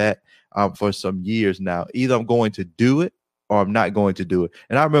by that for some years now. Either I'm going to do it or I'm not going to do it.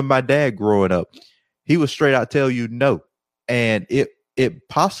 And I remember my dad growing up, he would straight out tell you no. And it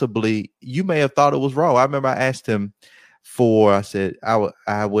possibly, you may have thought it was wrong. I remember I asked him I said,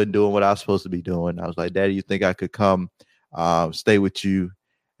 I wasn't doing what I was supposed to be doing. I was like, Daddy, you think I could come stay with you?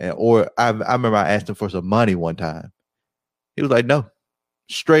 Or I remember I asked him for some money one time. He was like, no,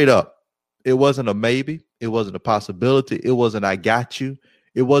 straight up. It wasn't a maybe. It wasn't a possibility. It wasn't, I got you.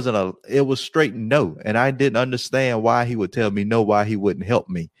 It was straight no. And I didn't understand why he would tell me no, why he wouldn't help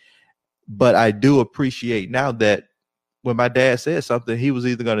me. But I do appreciate now that when my dad said something, he was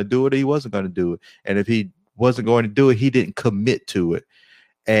either going to do it or he wasn't going to do it. And if he wasn't going to do it, he didn't commit to it.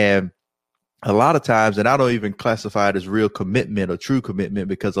 And a lot of times, and I don't even classify it as real commitment or true commitment,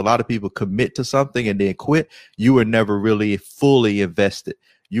 because a lot of people commit to something and then quit. You were never really fully invested.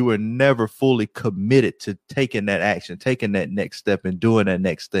 You were never fully committed to taking that action, taking that next step and doing that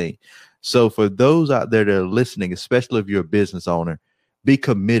next thing. So for those out there that are listening, especially if you're a business owner, be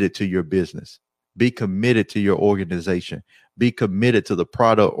committed to your business. Be committed to your organization. Be committed to the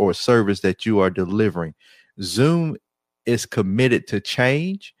product or service that you are delivering. Zoom is committed to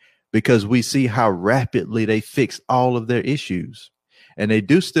change because we see how rapidly they fix all of their issues. And they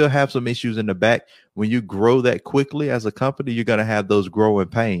do still have some issues in the back. When you grow that quickly as a company, you're going to have those growing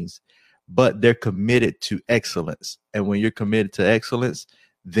pains. But they're committed to excellence. And when you're committed to excellence,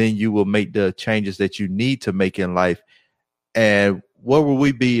 then you will make the changes that you need to make in life. And what would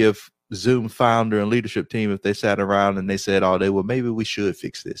we be if Zoom founder and leadership team, if they sat around and they said all day, well, maybe we should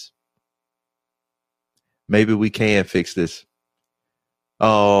fix this. Maybe we can fix this.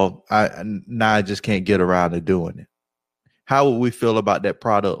 Oh, I just can't get around to doing it. How would we feel about that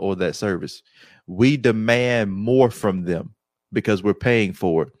product or that service? We demand more from them because we're paying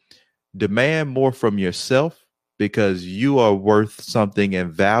for it. Demand more from yourself because you are worth something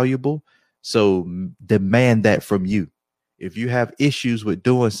and valuable. So demand that from you. If you have issues with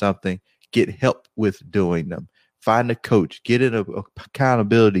doing something, get help with doing them. Find a coach, get in a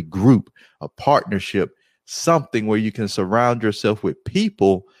accountability group, a partnership, something where you can surround yourself with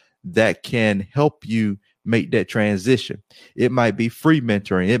people that can help you make that transition. It might be free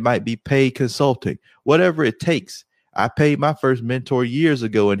mentoring. It might be paid consulting, whatever it takes. I paid my first mentor years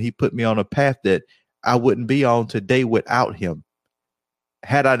ago, and he put me on a path that I wouldn't be on today without him.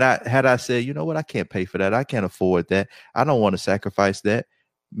 Had I said, you know what, I can't pay for that. I can't afford that. I don't want to sacrifice that.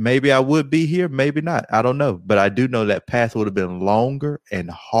 Maybe I would be here, maybe not. I don't know. But I do know that path would have been longer and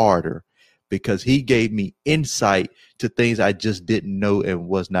harder because he gave me insight to things I just didn't know and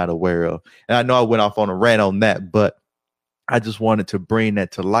was not aware of. And I know I went off on a rant on that, but I just wanted to bring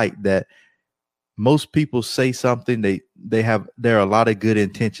that to light that most people say something, there are a lot of good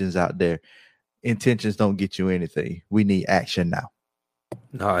intentions out there. Intentions don't get you anything. We need action now.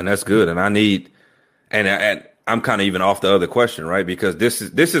 No, and that's good. And I'm kind of even off the other question, right? Because this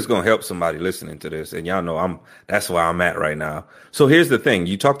is going to help somebody listening to this. And y'all know that's where I'm at right now. So here's the thing.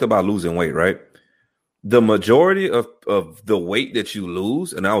 You talked about losing weight, right? The majority of the weight that you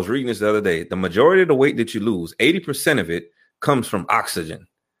lose, and I was reading this the other day, the majority of the weight that you lose, 80% of it comes from oxygen.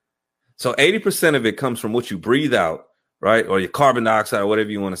 So 80% of it comes from what you breathe out, right? Or your carbon dioxide or whatever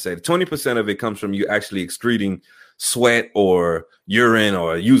you want to say. 20% of it comes from you actually excreting sweat or urine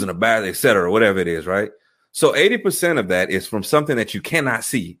or using a bath, et cetera, whatever it is, right? So 80% of that is from something that you cannot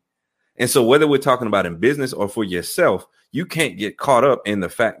see. And so whether we're talking about in business or for yourself, you can't get caught up in the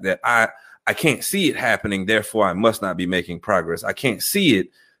fact that I can't see it happening, therefore I must not be making progress. I can't see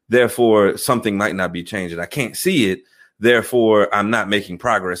it, therefore something might not be changing. I can't see it, therefore I'm not making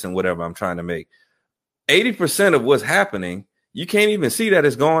progress in whatever I'm trying to make. 80% of what's happening, you can't even see that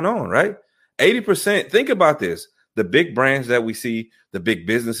it's going on, right? 80%, think about this. The big brands that we see, the big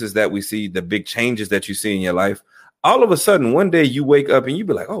businesses that we see, the big changes that you see in your life, all of a sudden, one day you wake up and you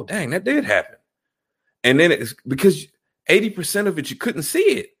be like, oh, dang, that did happen. And then it's because 80% of it, you couldn't see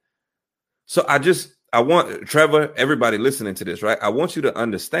it. So I want Trevor, everybody listening to this, right? I want you to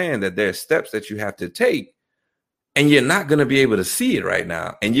understand that there's steps that you have to take and you're not going to be able to see it right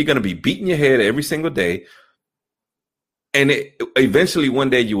now. And you're going to be beating your head every single day. And eventually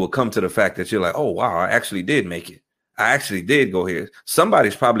one day you will come to the fact that you're like, oh, wow, I actually did make it. I actually did go here.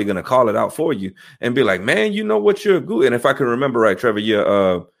 Somebody's probably going to call it out for you and be like, man, you know what, you're good. And if I can remember right, Trevor,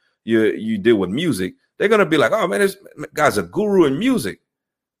 you deal with music. They're going to be like, oh, man, this guy's a guru in music.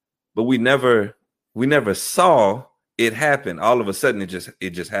 But we never saw it happen. All of a sudden,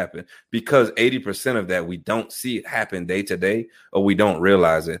 it just happened because 80% of that, we don't see it happen day to day, or we don't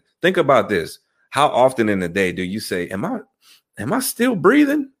realize it. Think about this. How often in the day do you say, am I still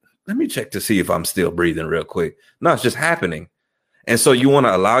breathing? Let me check to see if I'm still breathing real quick. No, it's just happening. And so you want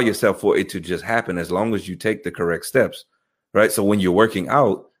to allow yourself for it to just happen as long as you take the correct steps, right? So when you're working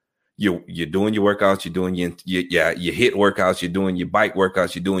out, you're doing your workouts, you're doing your HIIT workouts, you're doing your bike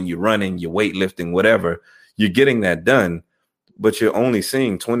workouts, you're doing your running, your weightlifting, whatever. You're getting that done, but you're only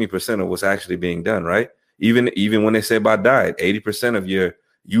seeing 20% of what's actually being done, right? Even when they say about diet, 80% of you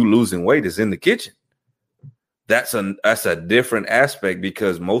losing weight is in the kitchen. That's a different aspect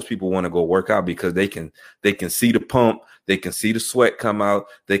because most people want to go work out because they can see the pump, they can see the sweat come out,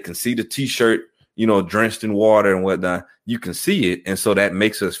 they can see the t-shirt, drenched in water and whatnot. You can see it. And so that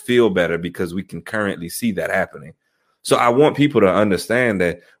makes us feel better because we can currently see that happening. So I want people to understand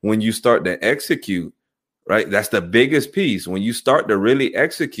that when you start to execute, right, that's the biggest piece. When you start to really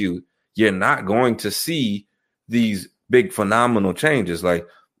execute, you're not going to see these big phenomenal changes. Like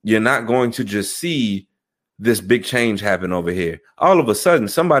you're not going to just see this big change happen over here. All of a sudden,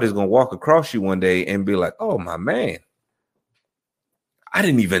 somebody's going to walk across you one day and be like, oh, my man, I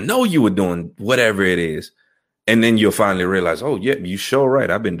didn't even know you were doing whatever it is. And then you'll finally realize, oh, yeah, you sure right.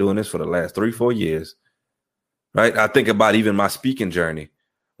 I've been doing this for the last 3-4 years. Right. I think about even my speaking journey.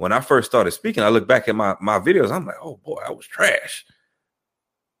 When I first started speaking, I look back at my videos. I'm like, oh, boy, I was trash.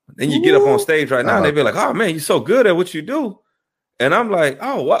 Then you get up on stage right now and they be like, oh, man, you're so good at what you do. And I'm like,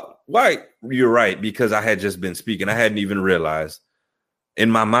 oh, what? Why? You're right, because I had just been speaking. I hadn't even realized.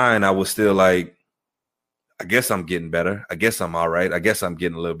 In my mind, I was still like, I guess I'm getting better. I guess I'm all right. I guess I'm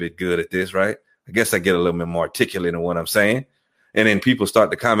getting a little bit good at this, right? I guess I get a little bit more articulate in what I'm saying. And then people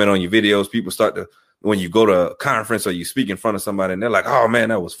start to comment on your videos. People start to, when you go to a conference or you speak in front of somebody and they're like, oh, man,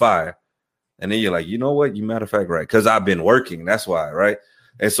 that was fire. And then you're like, you know what? You matter of fact, right? Because I've been working. That's why, right?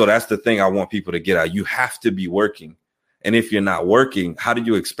 And so that's the thing I want people to get out. You have to be working. And if you're not working, how do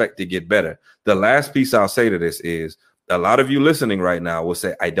you expect to get better? The last piece I'll say to this is a lot of you listening right now will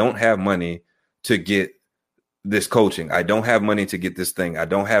say, I don't have money to get this coaching. I don't have money to get this thing. I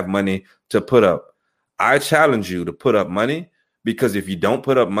don't have money to put up. I challenge you to put up money, because if you don't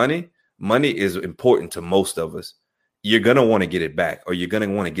put up money, money is important to most of us. You're going to want to get it back, or you're going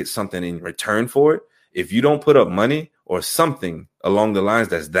to want to get something in return for it. If you don't put up money or something along the lines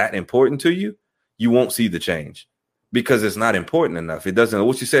that's that important to you, you won't see the change. Because it's not important enough. It doesn't,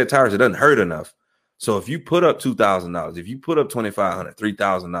 what you said, Tyrus, it doesn't hurt enough. So if you put up $2,000, if you put up $2,500,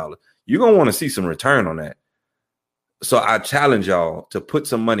 $3,000, you're going to want to see some return on that. So I challenge y'all to put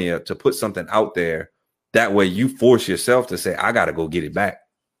some money up, to put something out there. That way you force yourself to say, I got to go get it back.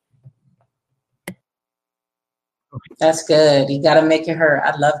 That's good. You got to make it hurt.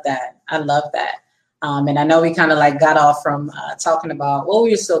 I love that. I love that. And I know we kind of like got off from talking about, well, we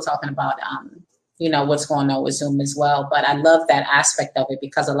were still talking about, what's going on with Zoom as well. But I love that aspect of it,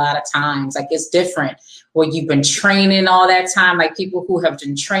 because a lot of times, like, it's different where you've been training all that time, like people who have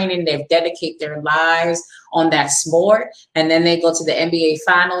been training, they've dedicated their lives on that sport. And then they go to the NBA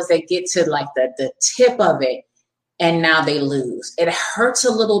finals, they get to like the tip of it, and now they lose. It hurts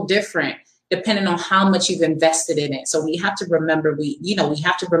a little different depending on how much you've invested in it. So we have to remember, we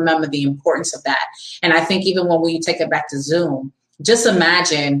have to remember the importance of that. And I think even when we take it back to Zoom, just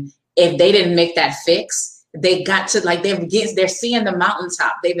imagine if they didn't make that fix, they got to, like, they're seeing the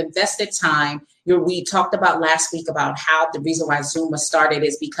mountaintop. They've invested time. We talked about last week about how the reason why Zoom was started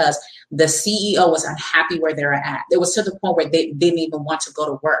is because the CEO was unhappy where they're at. It was to the point where they didn't even want to go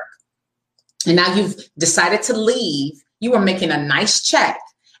to work. And now you've decided to leave. You were making a nice check.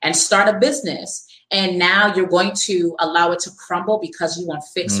 and start a business. And now you're going to allow it to crumble because you won't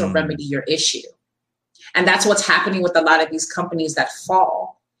fix or remedy your issue. And that's what's happening with a lot of these companies that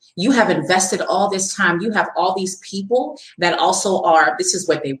fall. You have invested all this time. You have all these people that also are, this is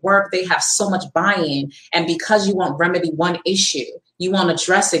where they work. They have so much buy-in. And because you won't remedy one issue, you won't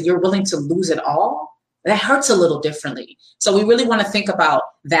address it, you're willing to lose it all. That hurts a little differently. So we really want to think about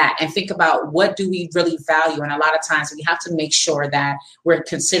that and think about what do we really value. And a lot of times we have to make sure that we're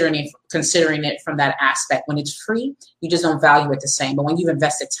considering it from that aspect. When it's free, you just don't value it the same. But when you've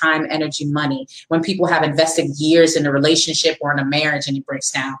invested time, energy, money, when people have invested years in a relationship or in a marriage and it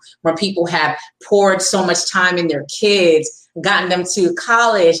breaks down, when people have poured so much time in their kids, gotten them to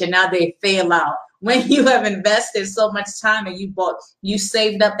college, and now they fail out. When you have invested so much time and you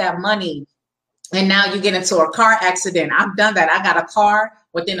saved up that money, and now you get into a car accident. I've done that. I got a car.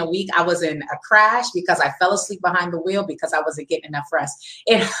 Within a week, I was in a crash because I fell asleep behind the wheel because I wasn't getting enough rest.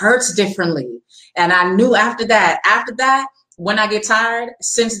 It hurts differently. And I knew after that, when I get tired,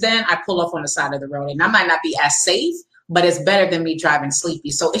 since then, I pull off on the side of the road. And I might not be as safe, but it's better than me driving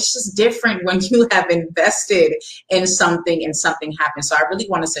sleepy. So it's just different when you have invested in something and something happens. So I really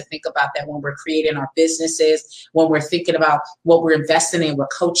want us to think about that when we're creating our businesses, when we're thinking about what we're investing in, we're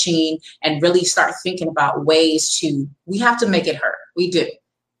coaching, and really start thinking about ways we have to make it hurt. We do.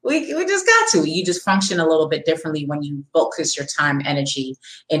 We just got to. You just function a little bit differently when you focus your time, energy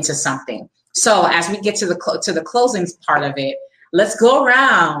into something. So as we get to the closing part of it, let's go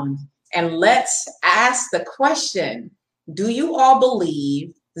around and let's ask the question. Do you all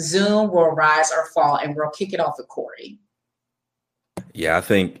believe Zoom will rise or fall? And we'll kick it off with Corey. Yeah, I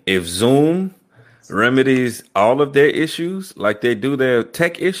think if Zoom remedies all of their issues like they do their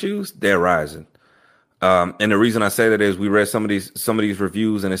tech issues, they're rising. And the reason I say that is we read some of these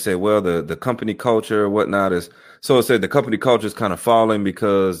reviews and it said, well, the company culture, whatnot is, so it said the company culture is kind of falling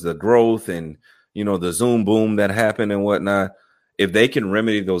because the growth and, the Zoom boom that happened and whatnot. If they can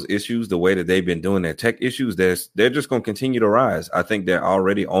remedy those issues the way that they've been doing their tech issues, they're just going to continue to rise. I think they're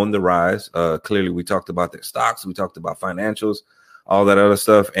already on the rise. Clearly, we talked about their stocks. We talked about financials, all that other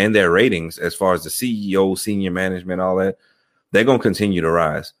stuff, and their ratings as far as the CEO, senior management, all that. They're going to continue to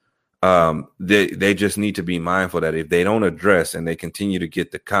rise. They just need to be mindful that if they don't address and they continue to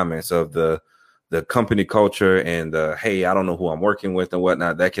get the comments of the company culture and hey, I don't know who I'm working with and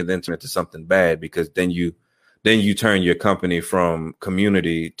whatnot, that can then turn into something bad because then you turn your company from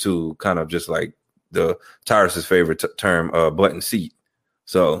community to kind of just like the Tyrus's favorite term, button seat.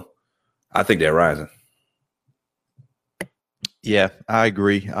 So I think they're rising. Yeah, I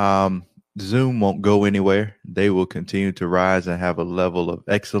agree. Zoom won't go anywhere. They will continue to rise and have a level of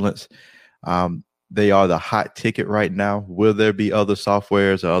excellence. They are the hot ticket right now. Will there be other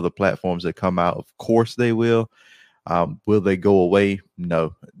softwares or other platforms that come out? Of course they will. Will they go away?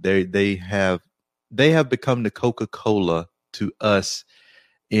 No, they have become the Coca-Cola to us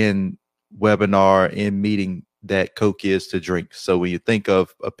in webinar, in meeting that Coke is to drink. So when you think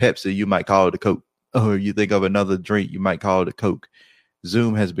of a Pepsi, you might call it a Coke. Or you think of another drink, you might call it a Coke.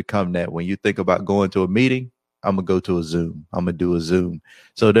 Zoom has become that. When you think about going to a meeting, I'm going to go to a Zoom. I'm going to do a Zoom.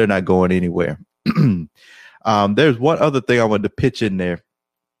 So they're not going anywhere. There's one other thing I wanted to pitch in there.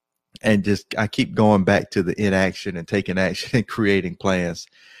 And I keep going back to the inaction and taking action and creating plans.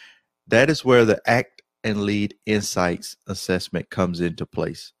 That is where the Act and Lead Insights assessment comes into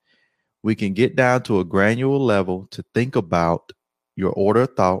place. We can get down to a granular level to think about your order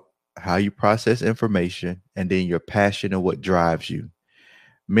of thought, how you process information, and then your passion and what drives you.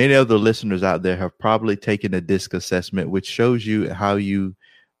 Many of the listeners out there have probably taken a DISC assessment, which shows you how you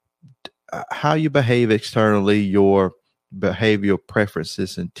behave externally, your behavioral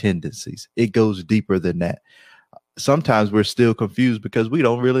preferences and tendencies. It goes deeper than that. Sometimes we're still confused because we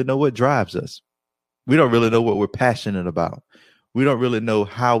don't really know what drives us. We don't really know what we're passionate about. We don't really know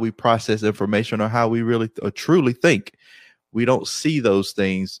how we process information or how we really or truly think. We don't see those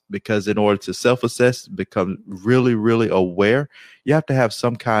things because in order to self-assess, become really, really aware, you have to have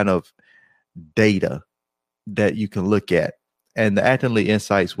some kind of data that you can look at. And the Act and Lead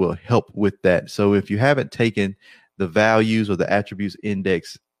Insights will help with that. So if you haven't taken the values or the attributes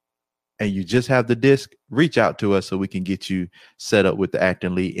index and you just have the DISC, reach out to us so we can get you set up with the Act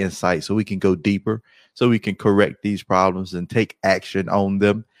and Lead Insights so we can go deeper, so we can correct these problems and take action on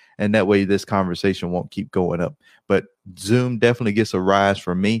them. And that way this conversation won't keep going up. But Zoom definitely gets a rise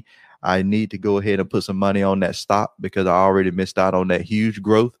from me. I need to go ahead and put some money on that stock because I already missed out on that huge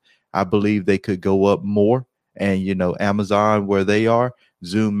growth. I believe they could go up more. And, Amazon, where they are,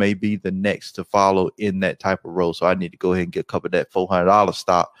 Zoom may be the next to follow in that type of role. So I need to go ahead and get a couple of that $400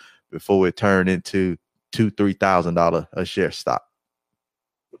 stock before it turn into $2,000-$3,000 a share stock.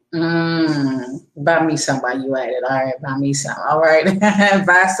 Buy me some while you at it. All right, buy me some. All right,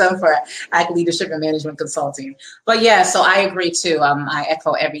 buy some for ACT Leadership and Management Consulting. But yeah, so I agree too. I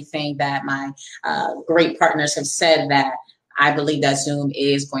echo everything that my great partners have said, that I believe that Zoom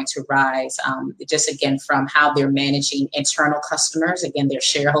is going to rise, just again from how they're managing internal customers, again, their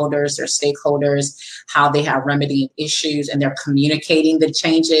shareholders, their stakeholders, how they have remedying issues, and they're communicating the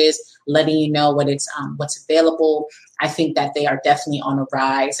changes, letting you know what's available. I think that they are definitely on a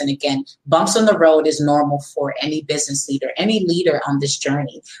rise. And again, bumps on the road is normal for any business leader, any leader on this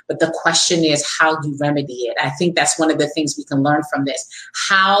journey. But the question is how you remedy it. I think that's one of the things we can learn from this.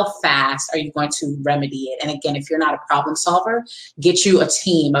 How fast are you going to remedy it? And again, if you're not a problem solver, get you a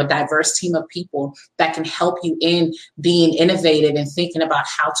team, a diverse team of people that can help you in being innovative and thinking about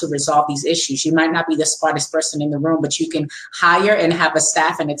how to resolve these issues. You might not be the smartest person in the room, but you can hire and have a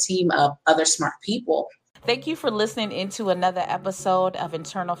staff and a team of other smart people. Thank you for listening into another episode of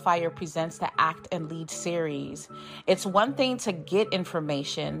Internal Fire Presents the Act and Lead series. It's one thing to get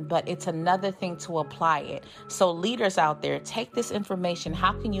information, but it's another thing to apply it. So leaders out there, take this information.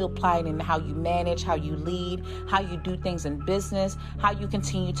 How can you apply it in how you manage, how you lead, how you do things in business, how you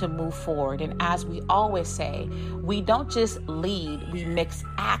continue to move forward? And as we always say, we don't just lead, we mix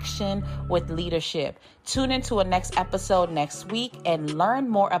action with leadership. Tune into a next episode next week and learn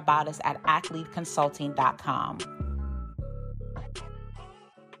more about us at actleadconsulting.com.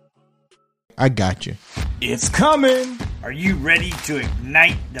 I got you. It's coming. Are you ready to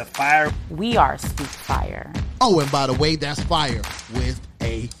ignite the fire? We are Speak Fire. Oh, and by the way, that's fire with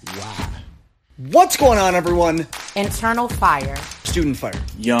a Y. What's going on, everyone? Internal Fire. Student fire.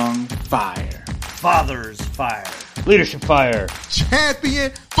 Young Fire. Father's fire. Leadership Fire.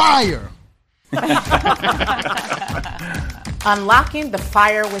 Champion fire. Unlocking the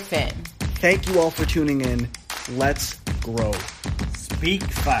fire within. Thank you all for tuning in. Let's grow. Speak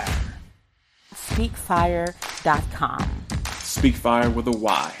fire. Speakfire.com. Speak Fire with a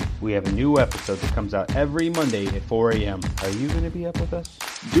Y. We have a new episode that comes out every Monday at 4 a.m. Are you going to be up with us?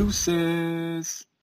 Deuces.